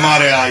bandifélők, a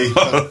mareái.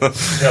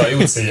 Ja,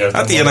 úgy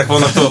szégyeltem. Hát ilyenek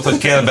vannak, tudod, hogy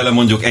kell bele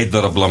mondjuk egy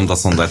darab lambda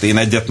szondát. Én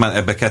egyet már,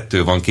 ebbe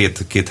 2 van,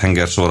 két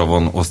henger sorra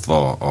van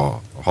osztva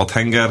a 6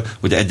 henger,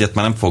 ugye egyet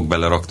már nem fog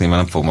belerakni,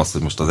 mert nem fogom azt,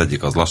 hogy most az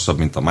egyik az lassabb,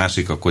 mint a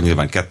másik, akkor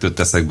nyilván 2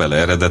 teszek bele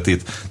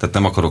eredetit, tehát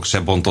nem akarok se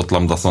bontott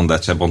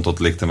lambdaszondát, se bontott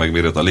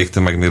légtömegmérőt, a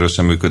légtömegmérő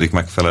sem működik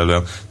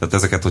megfelelően, tehát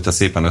ezeket, hogyha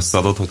szépen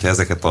összeadod, hogyha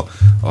ezeket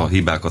a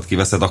hibákat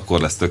kiveszed, akkor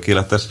lesz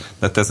tökéletes,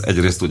 tehát ez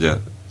egyrészt ugye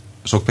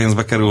sok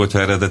pénzbe kerül, hogyha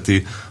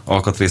eredeti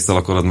alkatrészsel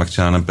akarod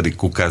megcsinálni, nem pedig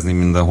kukázni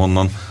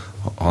mindenhonnan,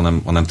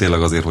 hanem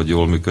tényleg azért, hogy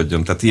jól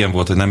működjön. Tehát ilyen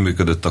volt, hogy nem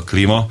működött a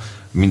klíma,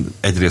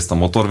 egyrészt a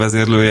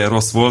motorvezérlője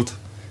rossz volt,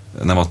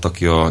 nem adta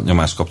ki a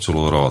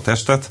nyomáskapcsolóra a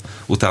testet,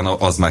 utána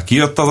az már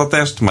kijött az a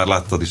test, már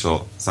láttad is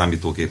a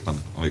számítógépen,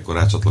 amikor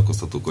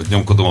rácsatlakoztatuk, hogy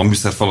nyomkodom a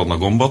műszerfalon a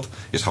gombot,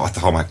 és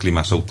ha már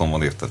klímás autón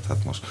van, érted, hát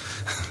most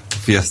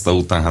Fiesta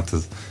után, hát ez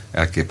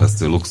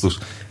elképesztő luxus,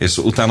 és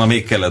utána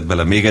még kellett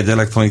bele még egy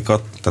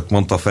elektronikat, tehát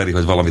mondta Feri,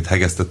 hogy valamit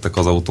hegesztettek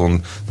az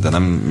autón, de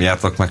nem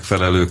jártak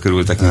megfelelő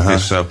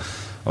körültekintéssel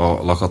a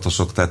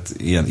lakatosok, tehát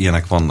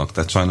ilyenek vannak,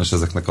 tehát sajnos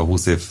ezeknek a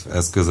 20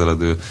 évhez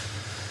közeledő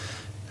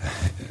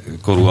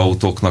korú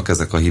autóknak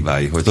ezek a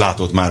hibái. Hogy...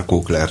 Látott már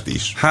Kóklert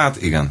is.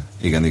 Hát igen.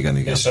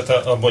 És hát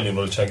a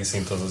bonyolultsági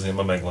szint az azért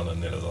már megvan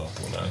ennél az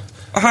autónál.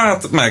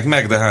 Hát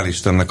meg, de hál'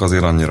 Istennek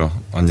azért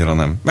annyira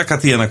nem. Meg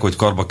hát ilyenek, hogy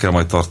karba kell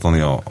majd tartani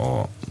a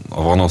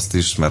a Vanoszt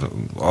is, mert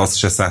az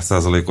se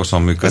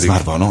 100%-osan működik. Ez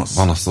már Vanosz?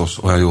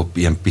 Vanoszos, olyan jó,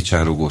 ilyen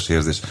picsárugós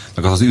érzés.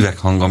 Meg az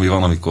üveghang, ami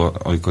van,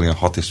 amikor ilyen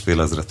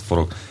 6,5 ezret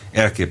forog.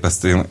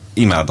 Elképesztő, én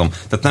imádom.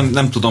 Tehát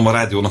nem tudom a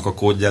rádiónak a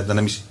kódját, de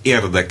nem is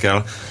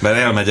érdekel, mert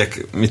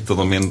elmegyek, mit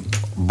tudom én,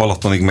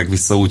 Balatonig meg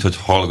vissza úgy, hogy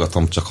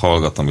csak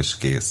hallgatom és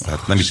kész.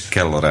 Tehát nem is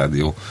kell a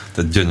rádió.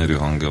 Tehát gyönyörű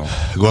hangja.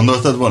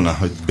 Gondoltad volna,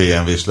 hogy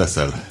BMW-s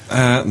leszel?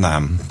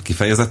 Nem,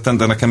 kifejezetten,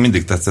 de nekem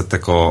mindig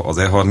tetszettek az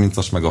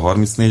E30-as meg a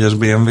 34-es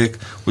BMW-k.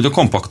 Úgy a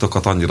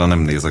kompaktokat annyira nem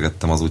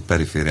nézegettem, az úgy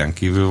periférián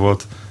kívül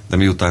volt, de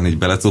miután így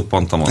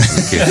belecuppantam,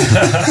 az kész.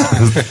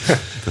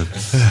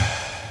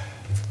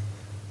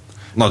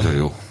 Nagyon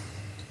jó.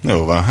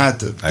 Jó van,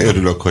 hát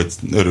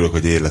örülök,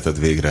 hogy életed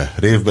végre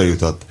révbe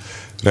jutott.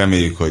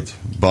 Reméljük, hogy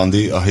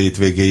Bandi a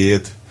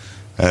hétvégéjét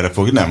erre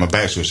fog. Nem, a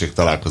belsőség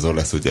találkozó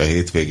lesz ugye a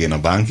hétvégén a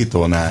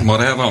Bánkitónál.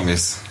 Marelra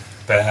mész?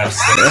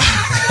 Persze.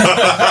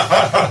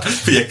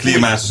 Figyelj,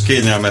 klímás,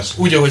 kényelmes.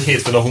 Úgy, ahogy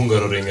hétfőn a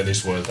Hungaroringen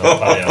is volt a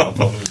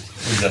pályálaton.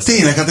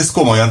 Tényleg, hát ezt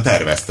komolyan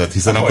tervezted,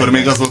 hiszen akkor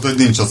még az volt, hogy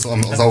nincs az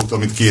autó,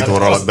 amit 2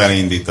 óra alatt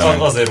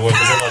beleindítanak. Azért volt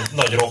ez a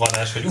nagy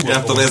rohanás, hogy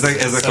nem tudom,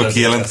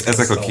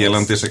 ezek a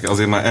kijelentések,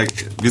 azért már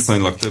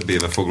viszonylag több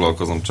éve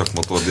foglalkozom csak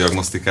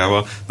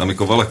motordiagnosztikával, de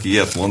amikor valaki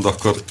ilyet mond,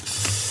 akkor...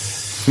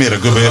 Miért a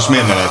Göbölyös,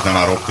 miért ne lehetne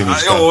már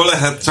optimista? Jó,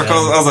 lehet, csak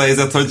az a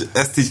helyzet, hogy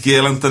ezt így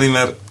kijelenteni,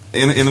 mert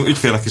én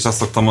ügyfélnek is azt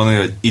szoktam mondani,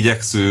 hogy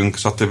igyekszünk,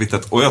 stb.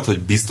 Tehát olyat, hogy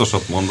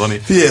biztosat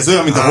mondani. Figyelj, ez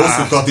olyan, mint a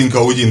hosszú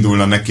Katinka úgy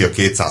indulna neki a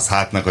 200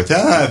 hátnak, hogy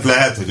hát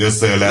lehet, hogy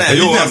összejön, lehet, hogy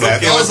jó, nem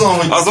lehet.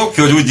 Az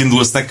oké, hogy úgy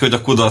indulsz neki, hogy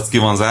a kudarc ki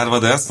van zárva,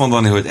 de ezt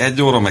mondani, hogy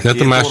 1 óra, meg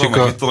 2 óra, meg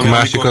a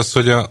másik az,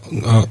 hogy a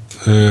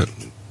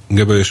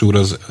Göbölyös úr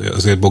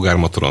azért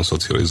bogármotoron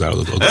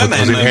szocializálódott.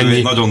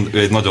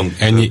 Egy nagyon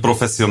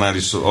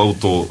professzionális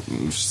autó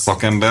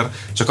szakember,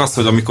 csak az,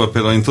 hogy amikor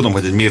például én tudom,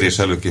 hogy egy mérés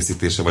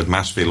előkészítése, vagy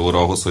 1,5 óra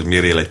ahhoz, hogy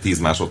mérjél egy 10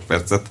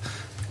 másodpercet.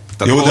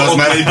 Tehát jó, de az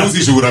már egy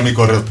buzis úr,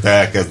 amikor te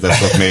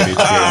elkezdesz ott méríteni.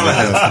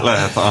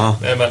 Lehet, aha.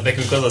 Nem,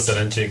 nekünk az a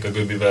szerencsénk a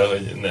Göbivel,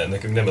 hogy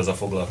nekünk nem ez a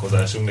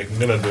foglalkozásunk, nekünk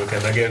nem ebből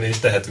kell megélni, és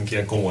tehetünk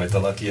ilyen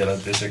komolytalan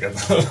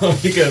kijelentéseket,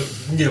 amiket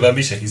nyilván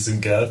mi se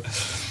hiszünk el.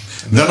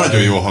 De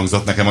nagyon jó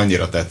hangzott, nekem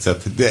annyira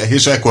tetszett.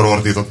 És ekkor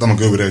ordítottam a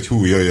Göbire, hogy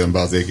hú, jöjjön be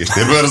az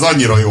égéstérből, mert az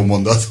annyira jó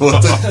mondat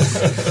volt.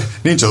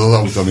 Nincs az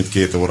autó, amit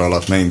 2 óra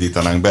alatt ne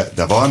indítanánk be,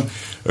 de van.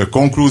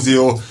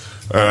 Konklúzió,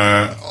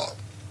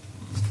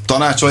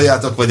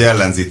 tanácsoljátok, vagy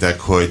ellenzitek,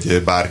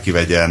 hogy bárki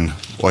vegyen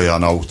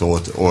olyan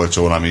autót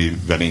olcsón,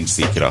 amiben nincs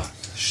szikra?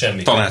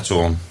 Semmi.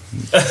 Tanácsolom.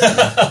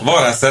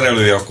 Van rá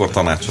szerelője, akkor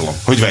tanácsolom.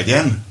 Hogy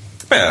vegyen?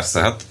 Persze,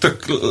 hát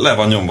tök le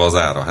van nyomva az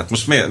ára. Hát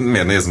most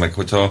miért nézd meg,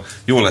 hogyha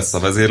jó lesz a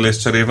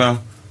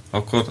vezérléscserével,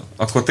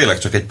 akkor tényleg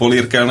csak egy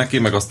polír kell neki,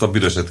 meg azt a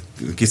büdöset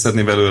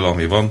kiszedni belőle,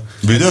 ami van.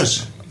 Büdös?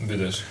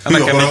 Büdös. Hát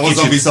nekem akkor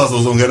hozzam vissza az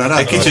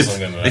ózongenerátort?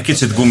 Egy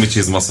kicsit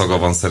gumicsizma szaga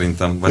van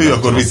szerintem.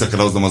 Akkor vissza kell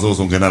hoznom az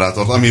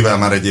ózongenerátort, amivel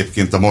már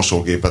egyébként a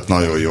mosógépet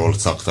nagyon jól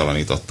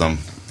szaktalanítottam.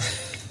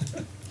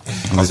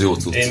 Az jó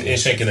cucc. Én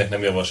senkinek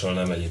nem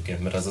javasolnám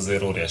egyébként, mert az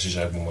azért óriási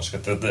zsákba moskat.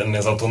 Tehát ennél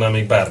az autónál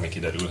még bármi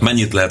kiderül.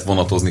 Mennyit lehet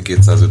vonatozni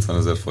 250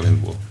 000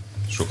 forintból?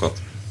 Sokat.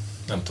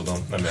 Nem tudom,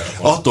 nem járok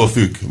volna. Attól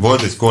függ.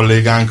 Volt egy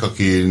kollégánk,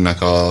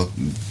 akinek a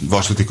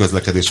vasúti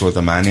közlekedés volt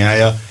a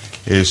mániája,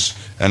 és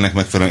ennek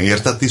megfelelően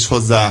értett is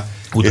hozzá.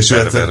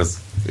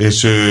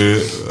 És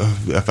ő,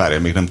 várjál,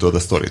 még nem tudod a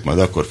sztorit, majd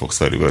akkor fogsz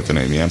felüvölteni,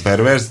 hogy milyen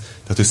perverz.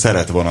 Tehát ő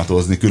szeret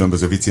vonatozni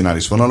különböző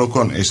vicinális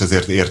vonalokon, és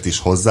ezért ért is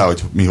hozzá,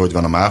 hogy mi hogy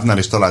van a MÁV-nál,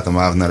 és talált a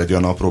MÁV-nál egy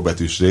olyan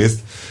apróbetűs részt,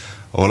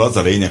 ahol az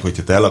a lényeg,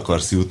 hogyha te el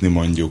akarsz jutni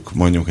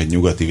mondjuk egy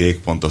nyugati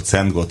végpontot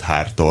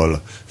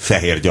Szentgotthártól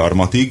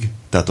Fehérgyarmatig,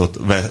 tehát ott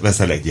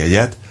veszel egy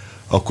jegyet,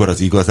 akkor az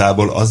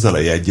igazából azzal a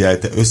jeggyel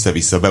te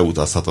össze-vissza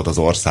beutazhatod az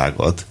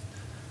országot.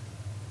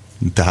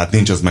 Tehát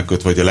nincs az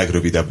megkötve, hogy a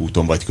legrövidebb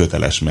úton vagy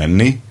köteles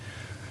menni.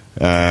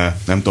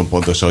 Nem tudom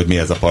pontosan, hogy mi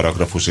ez a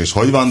paragrafus és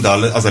hogy van, de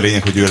az a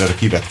lényeg, hogy ő erre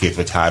kivett 2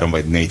 vagy 3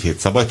 vagy 4 hét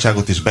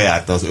szabadságot, és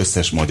bejárta az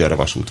összes magyar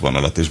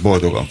vasútvonalat, és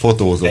boldogan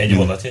fotózott. Egy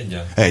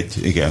vonatjeggyel? Egy,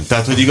 igen.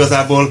 Tehát, hogy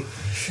igazából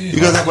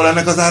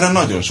ennek az ára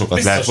nagyon sokat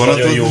biztos lehet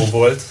vonatozni. Nagyon jó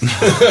volt.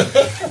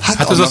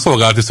 Hát ez a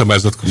szolgálati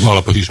szabályzat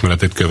alapos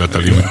ismeretét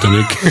követeli, úgy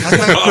tűnik.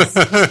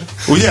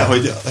 Ugye,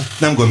 hogy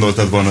nem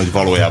gondoltad volna, hogy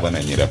valójában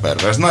ennyire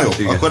pervers. Na jó,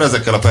 igen. Akkor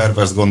ezekkel a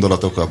pervers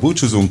gondolatokkal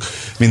búcsúzunk.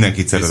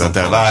 Mindenkit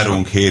szeretettel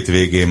várunk.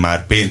 Hétvégén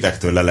már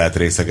péntektől le lehet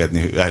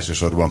részegedni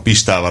elsősorban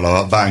Pistával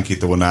a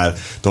Bánkitónál.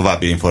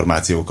 További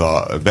információk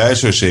a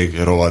belsőség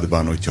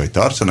rovatban, úgyhogy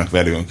tartsanak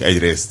velünk.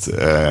 Egyrészt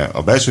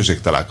a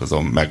belsőség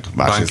találkozom, meg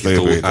másrészt a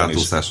jövő héten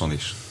is.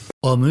 is.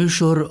 A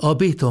műsor a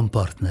Béton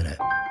partnere.